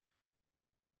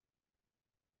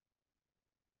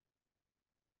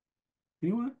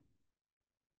 Anyone?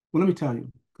 Well, let me tell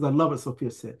you, because I love what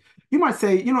Sophia said. You might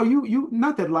say, you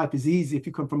not that life is easy if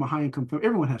you come from a high income family.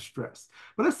 Everyone has stress,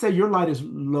 but let's say your light is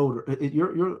lower,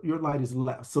 your light is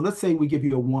less. So let's say we give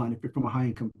you a 1 if you're from a high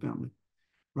income family,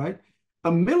 right?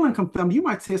 A middle income family, you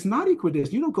might say it's not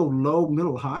equidistant. You don't go low,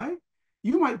 middle, high.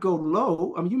 You might go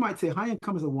low. I mean, you might say high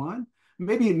income is a 1,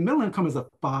 maybe middle income is a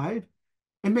 5,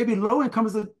 and maybe low income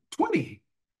is a 20.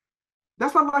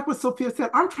 That's why I like what Sophia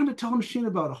said. I'm trying to tell a machine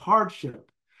about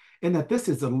hardship and that this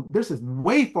is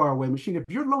way far away machine. If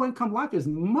your low income life is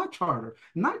much harder,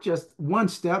 not just one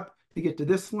step to get to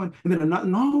this one and then another.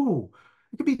 No,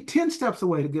 it could be 10 steps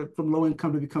away to get from low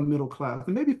income to become middle class,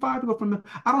 and maybe 5 to go from,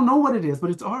 I don't know what it is,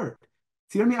 but it's art.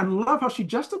 See what I mean? I love how she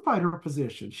justified her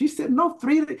position. She said, no,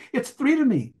 it's 3 to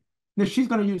me. Now she's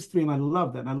going to use 3, and I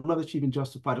love that. And I love that she even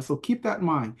justified it. So keep that in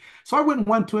mind. So I went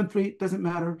 1, 2, and 3. It doesn't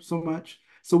matter so much.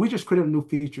 So we just created a new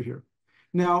feature here.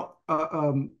 Now,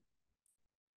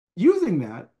 using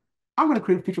that, I'm going to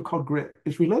create a feature called grit.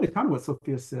 It's related kind of what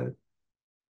Sophia said.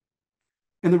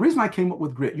 And the reason I came up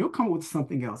with grit, you'll come up with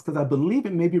something else because I believe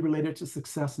it may be related to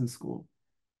success in school.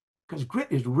 Because grit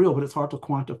is real, but it's hard to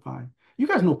quantify. You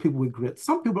guys know people with grit.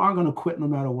 Some people aren't going to quit no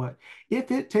matter what.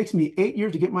 If it takes me 8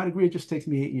 years to get my degree, it just takes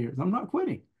me 8 years. I'm not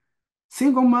quitting.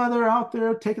 Single mother out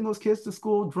there taking those kids to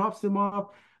school, drops them off,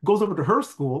 goes over to her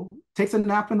school, takes a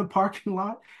nap in the parking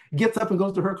lot, gets up and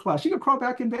goes to her class. She can crawl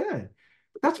back in bed.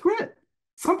 That's grit.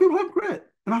 Some people have grit.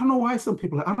 And I don't know why some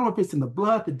people have. I don't know if it's in the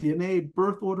blood, the DNA,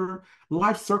 birth order,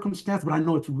 life circumstance, but I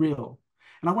know it's real.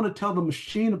 And I want to tell the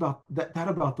machine about that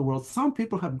about the world. Some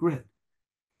people have grit.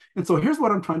 And so here's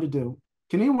what I'm trying to do.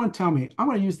 Can anyone tell me? I'm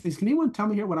going to use these. Can anyone tell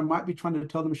me here what I might be trying to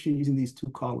tell the machine using these 2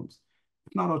 columns?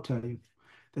 If not, I'll tell you.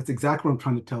 That's exactly what I'm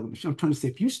trying to tell the machine. I'm trying to say,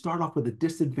 if you start off with a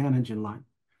disadvantage in life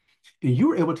and you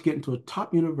were able to get into a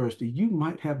top university, you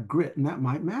might have grit, and that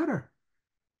might matter.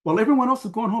 While everyone else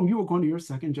is going home, you were going to your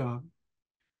second job.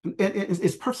 And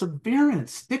it's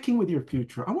perseverance, sticking with your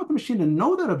future. I want the machine to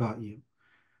know that about you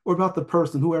or about the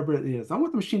person, whoever it is. I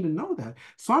want the machine to know that.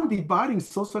 So I'm dividing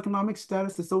socioeconomic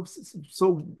status, is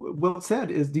so well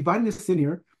said, is dividing this in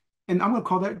here, and I'm going to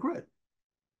call that grit.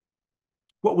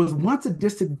 What was once a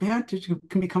disadvantage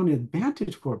can become an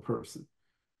advantage for a person.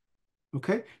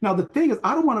 Okay. Now, the thing is,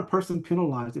 I don't want a person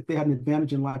penalized if they had an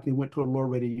advantage in life and they went to a lower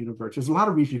rated university. There's a lot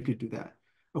of reasons you could do that.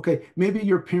 Okay. Maybe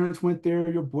your parents went there,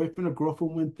 your boyfriend or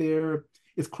girlfriend went there.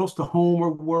 It's close to home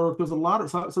or work. There's a lot of,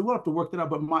 so we'll have to work that out.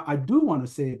 But I do want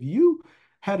to say, if you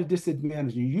had a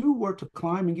disadvantage and you were to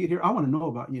climb and get here, I want to know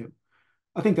about you.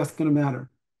 I think that's going to matter.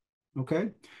 Okay.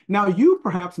 Now you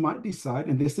perhaps might decide,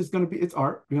 and this is going to be, it's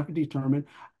art. You have to determine,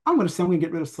 I'm going to say I'm going to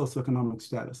get rid of socioeconomic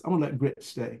status. I'm going to let grit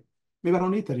stay. Maybe I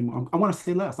don't need that anymore. I want to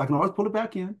say less. I can always pull it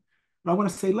back in, but I want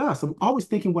to say less. I'm always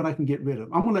thinking what I can get rid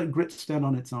of. I'm going to let grit stand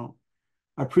on its own.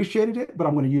 I appreciated it, but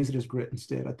I'm going to use it as grit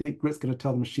instead. I think grit's going to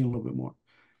tell the machine a little bit more.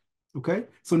 Okay.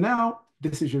 So now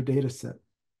this is your data set.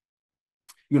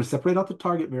 You're going to separate out the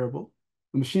target variable.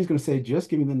 The machine's going to say, just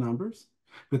give me the numbers,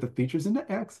 put the features into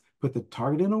X, put the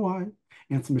target into Y,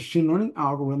 and some machine learning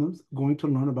algorithms going to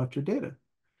learn about your data.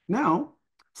 Now,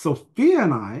 Sophia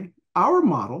and I, our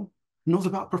model knows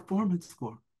about performance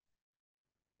score.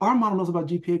 Our model knows about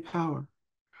GPA power.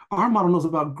 Our model knows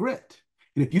about grit.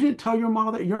 And if you didn't tell your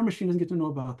model that, your machine doesn't get to know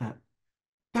about that.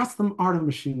 That's the art of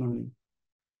machine learning.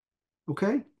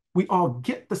 Okay? We all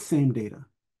get the same data,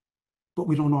 but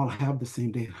we don't all have the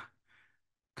same data.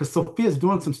 Because Sophia's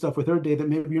doing some stuff with her data that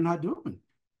maybe you're not doing.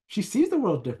 She sees the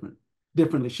world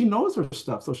differently. She knows her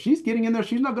stuff. So she's getting in there.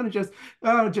 She's not going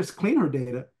to just clean her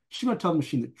data. She's going to tell the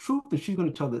machine the truth, and she's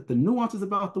going to tell the nuances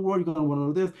about the world. You're going to want to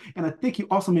know this. And I think you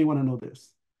also may want to know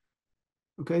this.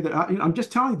 Okay, I'm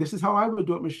just telling you, this is how I would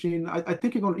do it, machine. I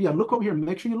think you're going to, look over here,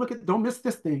 make sure you look at, don't miss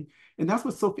this thing. And that's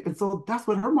what Sophia, and so that's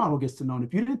what her model gets to know. And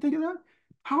if you didn't think of that,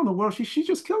 how in the world, she's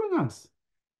just killing us.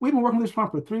 We've been working on this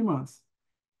problem for 3 months.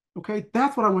 Okay,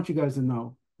 that's what I want you guys to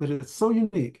know, that it's so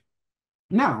unique.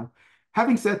 Now,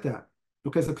 having said that,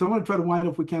 okay, so I'm going to try to wind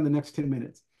up if we can the next 10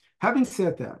 minutes. Having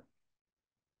said that,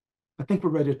 I think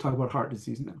we're ready to talk about heart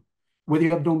disease now, whether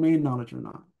you have domain knowledge or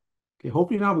not. Okay,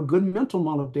 hopefully you now have a good mental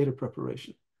model of data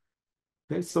preparation.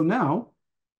 Okay, so now,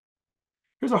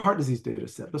 here's a heart disease data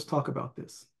set. Let's talk about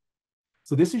this.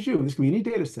 So this is you. This can be any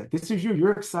data set. This is you.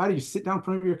 You're excited. You sit down in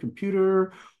front of your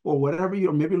computer or whatever,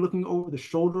 or maybe looking over the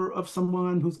shoulder of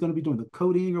someone who's going to be doing the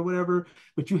coding or whatever,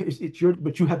 but you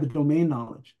have the domain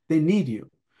knowledge. They need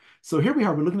you. So here we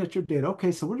are. We're looking at your data.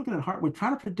 Okay, so we're looking at heart. We're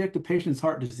trying to predict a patient's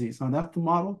heart disease. So that's the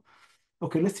model.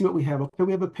 Okay, let's see what we have. Okay,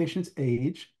 we have a patient's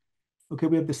age. Okay,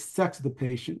 we have the sex of the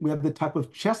patient. We have the type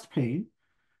of chest pain,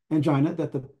 angina,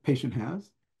 that the patient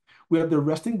has. We have the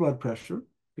resting blood pressure.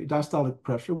 okay, diastolic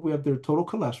pressure. We have their total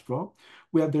cholesterol.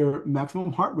 We have their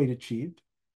maximum heart rate achieved.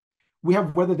 We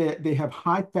have whether they have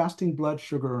high fasting blood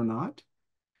sugar or not.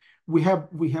 We have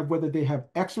whether they have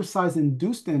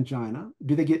exercise-induced angina.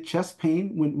 Do they get chest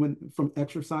pain when from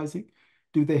exercising?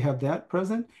 Do they have that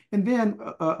present? And then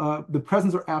the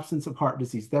presence or absence of heart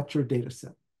disease. That's your data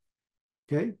set.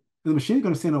 Okay. The machine is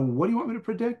going to say, "No, what do you want me to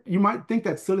predict?" You might think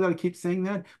that's silly that I keep saying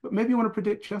that, but maybe you want to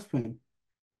predict chest pain.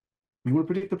 Maybe you want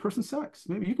to predict the person's sex.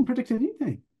 Maybe you can predict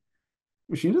anything.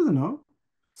 Machine doesn't know.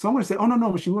 So I'm going to say, "Oh, no,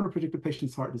 no, machine, we want to predict the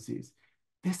patient's heart disease."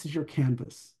 This is your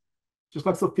canvas. Just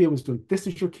like Sophia was doing, this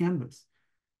is your canvas.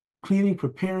 Cleaning,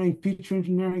 preparing, feature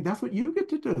engineering, that's what you get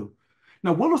to do.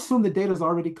 Now, we'll assume the data is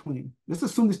already clean. Let's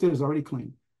assume this data is already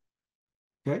clean.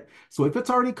 Okay, so if it's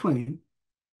already clean,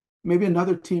 maybe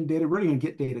another team data, we're going to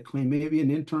get data clean. Maybe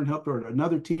an intern helped or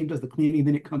another team does the cleaning,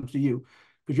 then it comes to you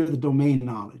because you're the domain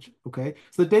knowledge. Okay,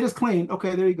 so the data's clean.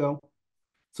 Okay, there you go.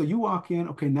 So you walk in.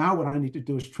 Okay, now what I need to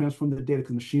do is transform the data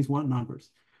because machines want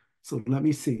numbers. So let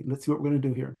me see. Let's see what we're going to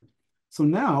do here. So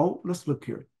now let's look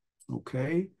here.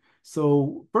 Okay.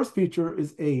 So first feature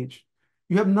is age.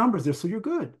 You have numbers there, so you're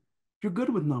good. You're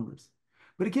good with numbers.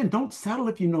 But again, don't settle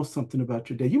if you know something about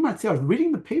your day. You might say, I was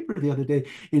reading the paper the other day,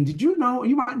 and did you know,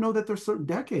 you might know that there's certain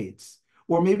decades,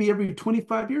 or maybe every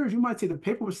 25 years, you might say the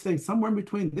paper was saying somewhere in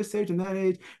between this age and that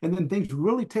age, and then things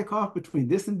really take off between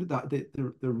this and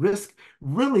the risk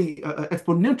really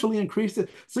exponentially increases.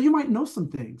 So you might know some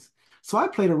things. So I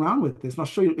played around with this, and I'll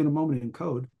show you in a moment in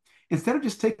code. Instead of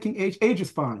just taking age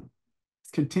is fine.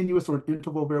 It's continuous or an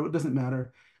interval variable, it doesn't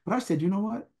matter. But I said, you know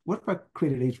what? What if I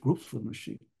created age groups for the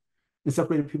machine and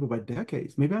separated people by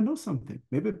decades? Maybe I know something.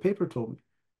 Maybe a paper told me.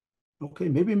 Okay,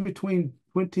 maybe in between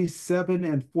 27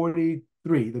 and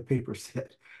 43, the paper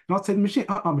said. And I'll say to the machine,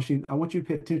 machine, I want you to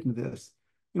pay attention to this.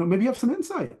 Maybe you have some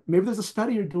insight. Maybe there's a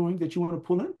study you're doing that you want to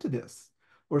pull into this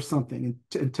or something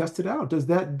and test it out.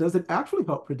 Does it actually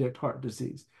help predict heart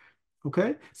disease?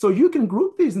 Okay, so you can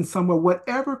group these in somewhere,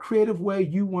 whatever creative way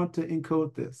you want to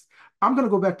encode this. I'm going to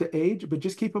go back to age, but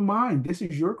just keep in mind, this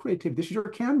is your creativity. This is your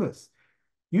canvas.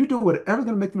 You do whatever's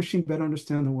going to make the machine better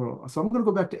understand the world. So I'm going to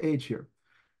go back to age here.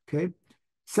 Okay,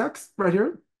 sex right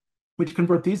here. We can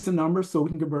convert these to numbers, so we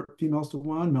can convert females to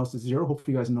 1, males to 0.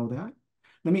 Hopefully you guys know that.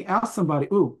 Let me ask somebody,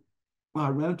 ooh, wow, I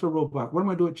ran into a roadblock. What am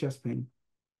I doing with chest pain?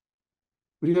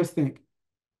 What do you guys think?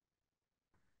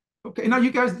 Okay, now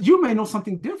you may know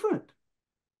something different.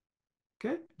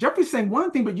 Okay, Jeffrey's saying one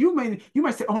thing, but you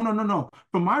might say, oh no, no, no.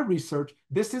 From my research,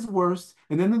 this is worse,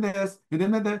 and then this, and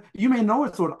then that. You may know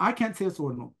it's ordinal. I can't say it's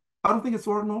ordinal. I don't think it's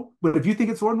ordinal, but if you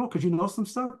think it's ordinal because you know some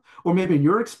stuff, or maybe in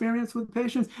your experience with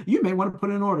patients, you may want to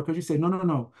put it in order because you say, no, no,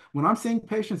 no. When I'm seeing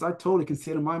patients, I totally can see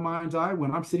it in my mind's eye.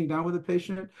 When I'm sitting down with a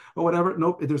patient or whatever,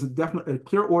 nope, there's a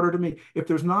clear order to me. If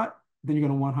there's not, then you're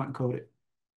going to want hot and code it.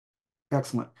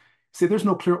 Excellent. See, there's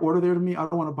no clear order there to me. I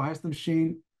don't want to bias the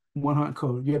machine. One hot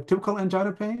code. You have typical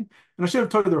angina pain. And I should have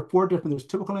told you there are 4 different. There's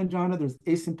typical angina, there's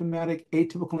asymptomatic,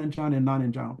 atypical angina, and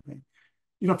non-anginal pain.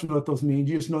 You don't have to know what those mean.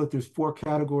 You just know that there's 4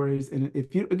 categories. And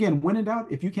if you, again, when in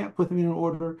doubt, if you can't put them in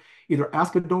order, either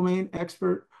ask a domain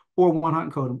expert or one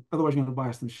hot code them. Otherwise, you're going to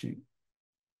bias the machine.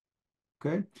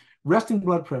 Okay. Resting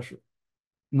blood pressure,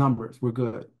 numbers, we're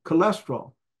good.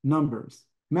 Cholesterol, numbers.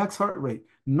 Max heart rate,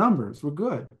 numbers, we're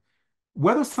good.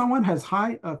 Whether someone has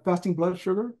high fasting blood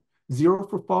sugar, 0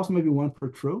 for false, maybe 1 for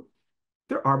true.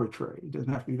 They're arbitrary. It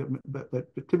doesn't have to be that,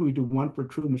 but typically do 1 for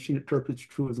true. The machine interprets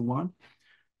true as a 1.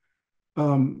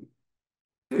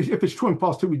 If it's true and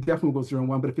false too, we definitely go 0 and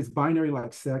 1. But if it's binary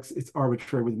like sex, it's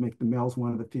arbitrary. We make the males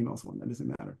 1 and the females 1. That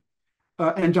doesn't matter.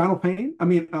 Anginal pain.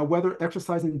 Whether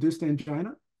exercise-induced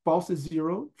angina, false is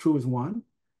 0, true is 1.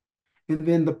 And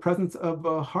then the presence of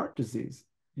heart disease.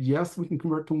 Yes, we can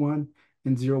convert to 1,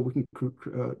 and 0 we can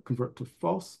convert to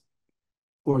false,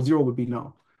 or 0 would be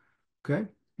no. Okay,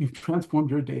 you've transformed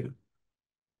your data.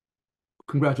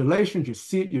 Congratulations, you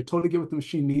see it, you totally get what the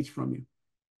machine needs from you.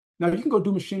 Now you can go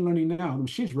do machine learning now. The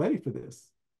machine's ready for this,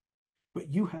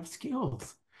 but you have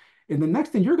skills. And the next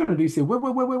thing you're going to do is say,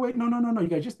 wait, no, no, no, no. You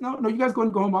guys just, no, you guys go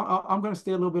and go home. I'm going to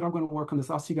stay a little bit. I'm going to work on this.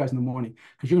 I'll see you guys in the morning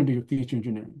because you're going to do your feature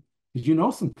engineering because you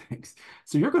know some things.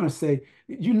 So you're going to say,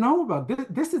 you know about this.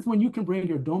 This is when you can bring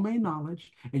your domain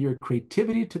knowledge and your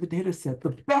creativity to the data set.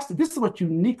 The best, this is what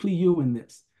uniquely you in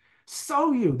this.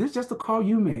 So you, this is just a call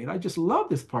you made. I just love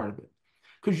this part of it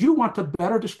because you want to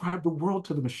better describe the world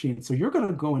to the machine. So you're going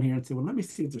to go in here and say, well, let me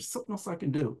see if there's something else I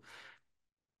can do.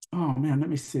 Oh man, let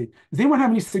me see. Does anyone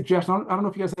have any suggestions? I don't know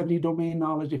if you guys have any domain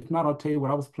knowledge. If not, I'll tell you what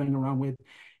I was playing around with.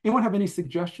 Anyone have any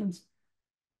suggestions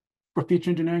for feature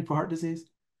engineering for heart disease?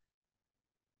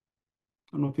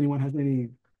 I don't know if anyone has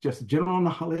any Just general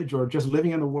knowledge or just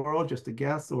living in the world, just a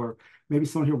guess, or maybe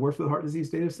someone here works with heart disease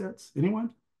data sets? Anyone?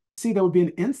 See, that would be an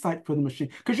insight for the machine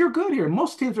because you're good here.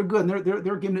 Most teams are good and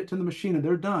they're giving it to the machine and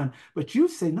they're done. But you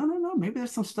say, no, no, no, maybe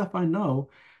there's some stuff I know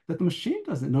that the machine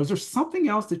doesn't know. Is there something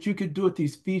else that you could do with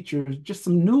these features, just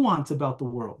some nuance about the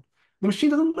world? The machine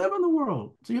doesn't live in the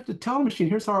world. So you have to tell the machine,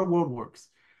 here's how our world works.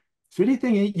 So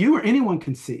anything you or anyone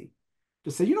can see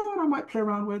to say, you know what I might play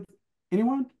around with?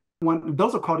 Anyone?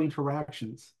 Those are called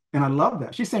interactions. And I love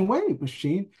that. She's saying, wait,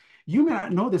 machine, you may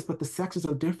not know this, but the sexes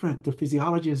are different. The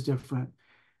physiology is different.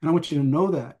 And I want you to know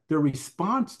that their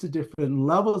response to different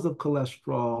levels of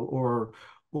cholesterol or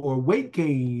weight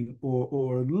gain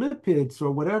or lipids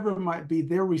or whatever it might be,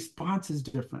 their response is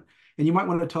different. And you might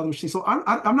want to tell the machine. So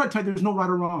I'm not telling you there's no right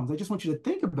or wrong. I just want you to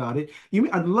think about it.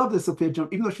 I love this Sophia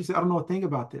jump, even though she said, I don't know a thing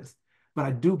about this, but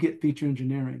I do get feature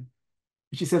engineering.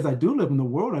 And she says, I do live in the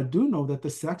world. I do know that the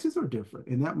sexes are different,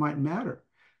 and that might matter.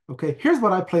 Okay, here's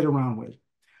what I played around with.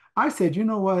 I said, you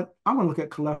know what? I'm going to look at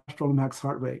cholesterol and max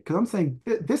heart rate because I'm saying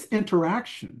this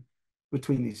interaction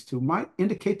between these two might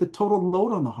indicate the total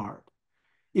load on the heart.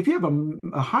 If you have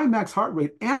a high max heart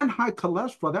rate and high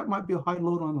cholesterol, that might be a high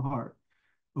load on the heart.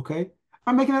 Okay,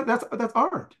 I'm making that's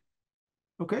art.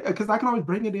 Okay, because I can always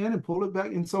bring it in and pull it back.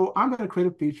 And so I'm going to create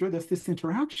a feature that's this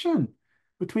interaction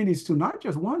between these two, not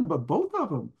just one, but both of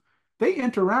them. They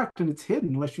interact and it's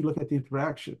hidden unless you look at the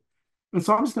interaction. And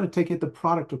so I'm just going to take the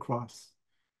product across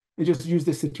and just use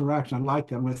this interaction. I like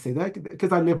that. I'm going to say that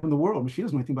because I live in the world. She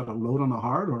doesn't know anything about a load on the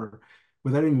heart or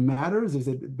whether that even matters. Is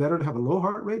it better to have a low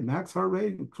heart rate, max heart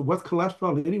rate? So what's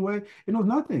cholesterol anyway? It knows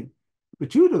nothing,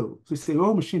 but you do. So you say,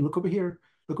 oh, machine, look over here,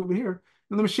 look over here.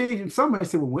 And the machine, some might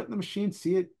say, well, wouldn't the machine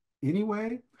see it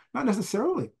anyway? Not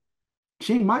necessarily.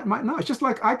 She might not. It's just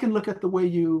like I can look at the way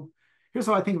here's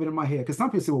how I think of it in my head. Because some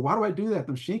people say, well, why do I do that?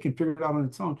 The machine can figure it out on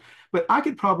its own. But I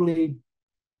could probably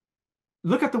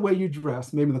look at the way you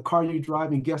dress, maybe the car you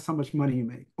drive, and guess how much money you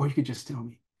make. Or you could just tell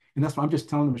me. And that's why I'm just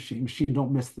telling the machine,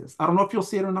 don't miss this. I don't know if you'll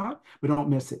see it or not, but don't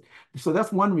miss it. So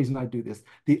that's one reason I do this.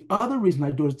 The other reason I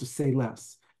do it is to say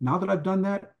less. Now that I've done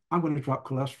that, I'm going to drop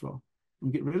cholesterol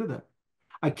and get rid of that.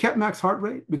 I kept max heart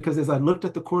rate because as I looked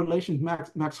at the correlations,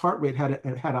 max heart rate had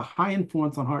a high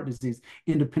influence on heart disease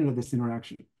independent of this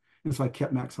interaction. And so I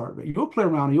kept max heart rate. You'll play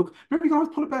around and remember, you can always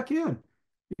pull it back in.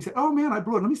 You say, oh man, I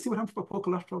blew it. Let me see what happens if I pull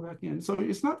cholesterol back in. So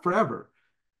it's not forever.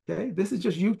 Okay. This is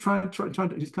just you trying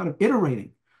to just kind of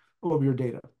iterating over your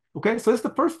data. Okay. So that's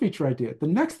the first feature I did. The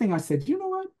next thing I said, you know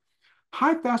what?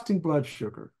 High fasting blood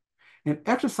sugar and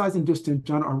exercise-induced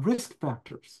angina are risk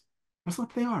factors. That's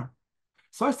what they are.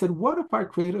 So I said, what if I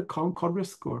create a column called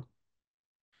risk score?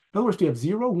 In other words, do you have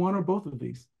 0, 1, or both of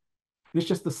these? And it's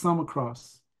just the sum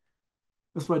across.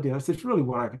 That's what I did. I said, it's really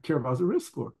what I care about is a risk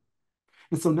score.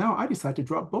 And so now I decide to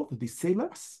drop both of these, say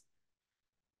less.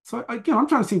 So again, I'm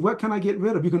trying to see what can I get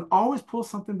rid of. You can always pull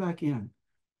something back in.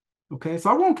 Okay, so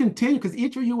I won't continue because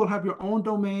each of you will have your own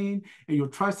domain and you'll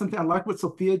try something. I like what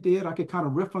Sophia did. I could kind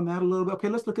of riff on that a little bit. Okay,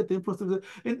 let's look at the influence of it.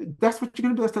 And that's what you're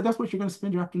going to do. That's what you're going to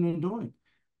spend your afternoon doing.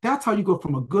 That's how you go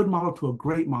from a good model to a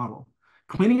great model.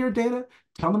 Cleaning your data,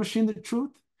 telling the machine the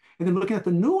truth, and then looking at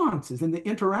the nuances and the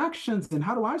interactions and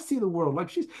how do I see the world?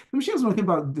 Like the machine doesn't know anything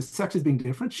about the sexes being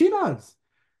different. She does.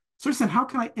 So you're saying, how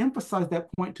can I emphasize that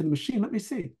point to the machine? Let me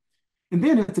see. And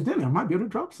then incidentally, I might be able to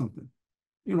drop something,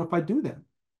 if I do that.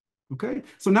 Okay.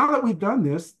 So now that we've done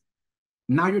this,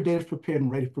 now your data is prepared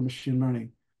and ready for machine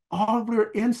learning. All of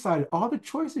your insight, all the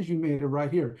choices you made are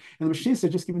right here. And the machine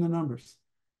said, just give me the numbers.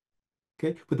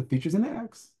 Okay. Put the features in the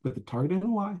X, put the target in the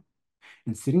Y.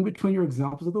 And sitting between your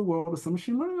examples of the world is some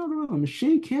machine learning algorithm.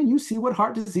 Machine, can you see what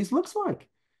heart disease looks like?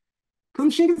 Because the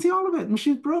machine can see all of it. The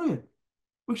machine's brilliant.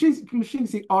 Machine can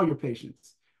see all your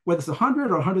patients, whether it's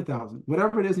 100 or 100,000,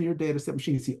 whatever it is in your data set,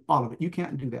 machine can see all of it. You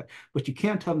can't do that, but you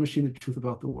can tell the machine the truth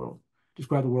about the world.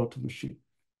 Describe the world to the machine.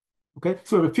 Okay,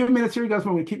 so we have a few minutes here, you guys.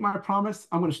 I'm going to keep my promise.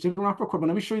 I'm going to stick around for a quick, but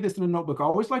let me show you this in a notebook. I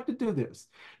always like to do this.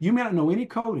 You may not know any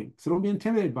coding, so don't be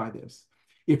intimidated by this.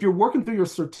 If you're working through your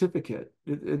certificate,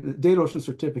 the Data Ocean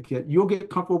certificate, you'll get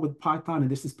comfortable with Python, and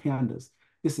this is Pandas.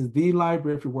 This is the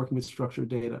library if you're working with structured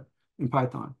data in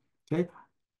Python. Okay.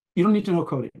 You don't need to know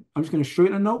coding. I'm just going to show you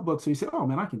in a notebook. So you say, oh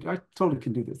man, I totally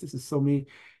can do this. This is so me.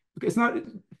 It's not,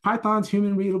 Python's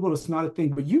human readable. It's not a thing,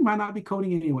 but you might not be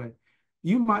coding anyway.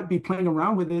 You might be playing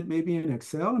around with it, maybe in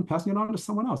Excel and passing it on to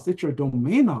someone else. It's your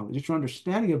domain knowledge. It's your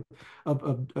understanding of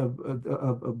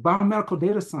biomedical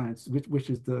data science, which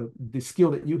is the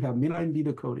skill that you have. May not even be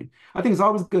the coding. I think it's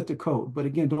always good to code, but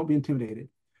again, don't be intimidated.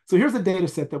 So here's the data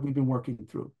set that we've been working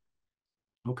through.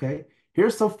 Okay,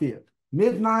 here's Sophia.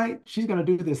 Midnight, she's going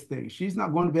to do this thing. She's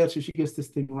not going to bed till she gets this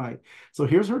thing right. So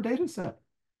here's her data set.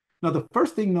 Now, the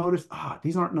first thing notice,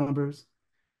 these aren't numbers,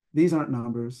 these aren't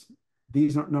numbers,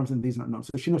 these aren't numbers, and these aren't numbers.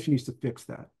 So she knows she needs to fix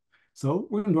that. So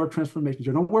we're going to do our transformations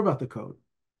here. Don't worry about the code.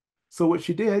 So what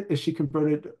she did is she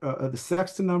converted the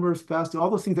sex to numbers, fast, all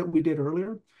those things that we did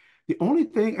earlier. The only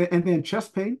thing, and then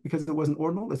chest pain, because it wasn't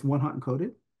ordinal, it's one hot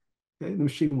encoded. Okay, the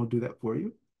machine will do that for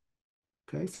you.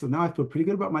 Okay, so now I feel pretty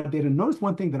good about my data. Notice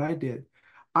one thing that I did.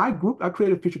 I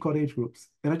created a feature called age groups.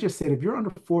 And I just said, if you're under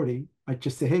 40, I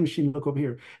just say, hey, machine, look over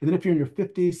here. And then if you're in your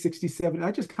 50s, 60s, 70s,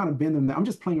 I just kind of bend them there. I'm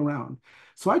just playing around.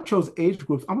 So I chose age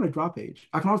groups. I'm going to drop age.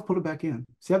 I can always put it back in.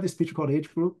 So I have this feature called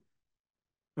age group.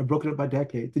 I broke it up by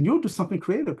decades. And you'll do something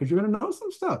creative because you're going to know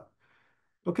some stuff.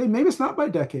 Okay, maybe it's not by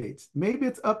decades. Maybe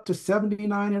it's up to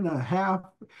 79 and a half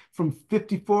from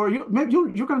 54. Maybe you're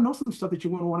going to know some stuff that you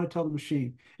want to tell the machine.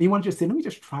 And you want to just say, let me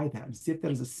just try that and see if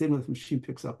that is a signal that the machine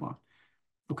picks up on.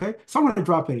 Okay, so I'm going to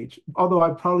drop age, although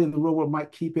I probably in the real world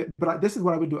might keep it. But this is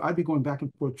what I would do. I'd be going back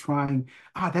and forth trying.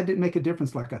 That didn't make a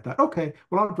difference like I thought. Okay,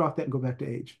 well, I'll drop that and go back to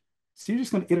age. So you're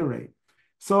just going to iterate.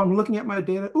 So I'm looking at my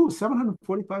data. Ooh,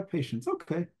 745 patients.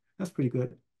 Okay, that's pretty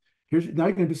good. Now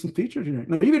you're going to do some feature engineering.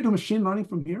 Now you can do machine learning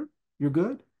from here. You're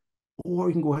good. Or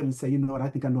you can go ahead and say, you know what, I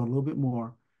think I know a little bit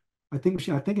more. I think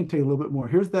can tell you a little bit more.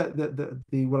 Here's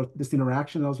this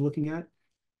interaction I was looking at,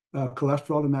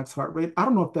 cholesterol and max heart rate. I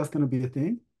don't know if that's going to be a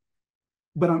thing,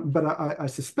 but I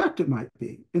suspect it might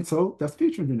be. And so that's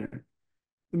feature engineering.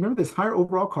 Remember this higher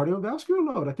overall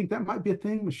cardiovascular load. I think that might be a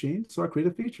thing, machine. So I create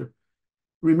a feature.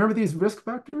 Remember these risk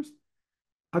factors?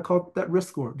 I call that risk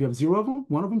score. Do you have 0 of them,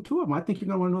 1 of them, 2 of them? I think you're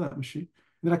going to want to know that, machine.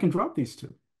 And then I can drop these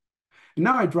 2. And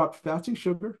now I dropped fasting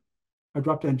sugar. I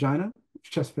dropped angina,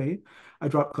 chest pain. I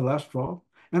dropped cholesterol.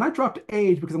 And I dropped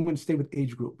age because I'm going to stay with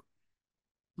age group.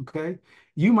 Okay?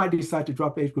 You might decide to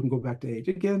drop age group and go back to age.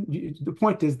 Again, the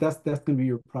point is that's going to be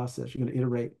your process. You're going to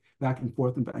iterate back and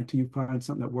forth and back until you find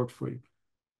something that works for you.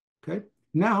 Okay?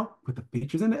 Now, put the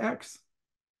features into X.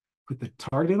 Put the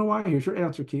target into Y. Here's your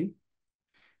answer key.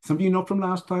 Some of you know from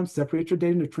last time, separate your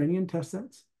data into training and test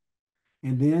sets.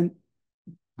 And then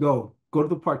go to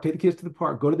the park, take the kids to the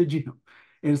park, go to the gym.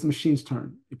 And it's the machine's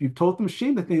turn. If you've told the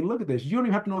machine the thing, look at this, you don't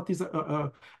even have to know what these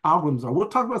algorithms are. We'll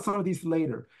talk about some of these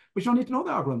later, but you don't need to know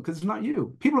the algorithm because it's not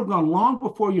you. People have gone long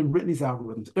before you and written these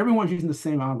algorithms. Everyone's using the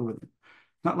same algorithm.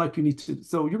 Not like you need to.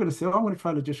 So you're going to say, I want to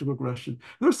try logistic regression.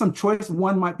 There's some choice.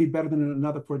 One might be better than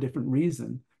another for a different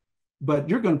reason, but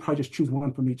you're going to probably just choose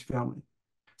one from each family.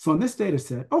 So in this data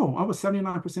set, I was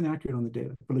 79% accurate on the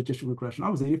data for logistic regression. I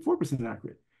was 84%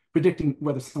 accurate, predicting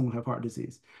whether someone will have heart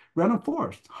disease. Random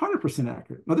forest, 100%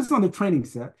 accurate. Now this is on the training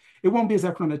set. It won't be as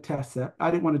accurate on the test set. I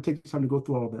didn't want to take the time to go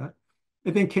through all of that.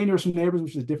 And then K-nearest neighbors,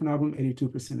 which is a different algorithm,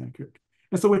 82% accurate.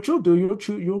 And so what you'll do,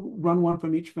 you'll run one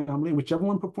from each family, and whichever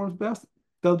one performs best,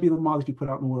 that'll be the model that you put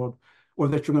out in the world, or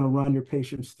that you're going to run your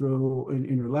patients through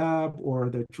in your lab, or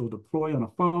that you'll deploy on a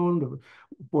phone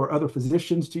or other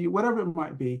physicians to you, whatever it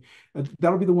might be.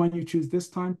 That'll be the one you choose this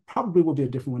time. Probably will be a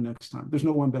different one next time. There's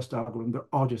no one best algorithm. They're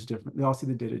all just different. They all see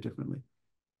the data differently.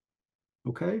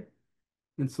 Okay?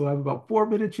 And so I have about 4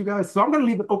 minutes, you guys. So I'm going to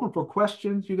leave it open for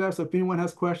questions, you guys. So if anyone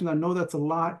has questions, I know that's a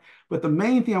lot. But the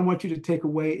main thing I want you to take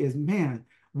away is, man,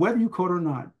 whether you code or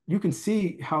not, you can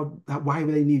see why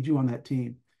they need you on that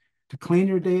team to clean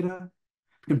your data,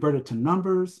 convert it to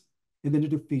numbers, and then to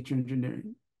do feature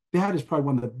engineering. That is probably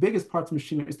one of the biggest parts of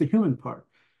machine learning. It's the human part.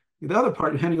 The other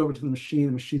part, you're handing over to the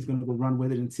machine's going to go run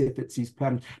with it and see if it sees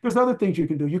patterns. There's other things you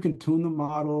can do. You can tune the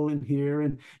model in here,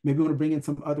 and maybe you want to bring in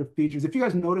some other features. If you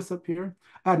guys notice up here,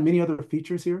 I had many other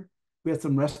features here. We had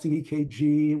some resting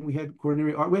EKG, and we had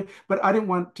coronary artery, but I didn't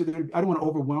want to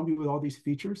overwhelm you with all these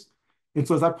features. And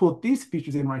so as I pulled these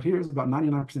features in right here, it's about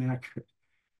 99% accurate.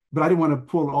 But I didn't want to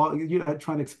pull all,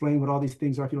 trying to explain what all these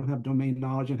things are if you don't have domain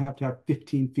knowledge and have to have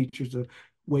 15 features to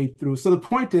wade through. So the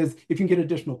point is, if you can get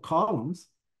additional columns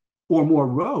or more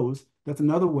rows, that's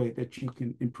another way that you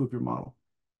can improve your model.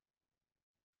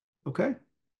 Okay?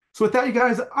 So with that, you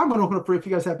guys, I'm going to open up for if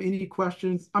you guys have any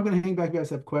questions. I'm going to hang back if you guys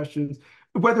have questions,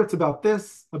 whether it's about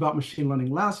this, about machine learning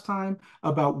last time,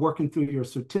 about working through your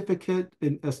certificate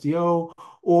in SDO,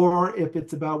 or if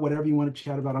it's about whatever you want to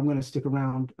chat about. I'm going to stick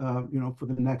around, for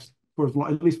the next, as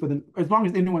long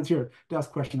as anyone's here to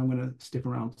ask questions, I'm going to stick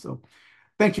around. So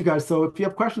thank you guys. So if you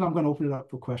have questions, I'm going to open it up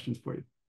for questions for you.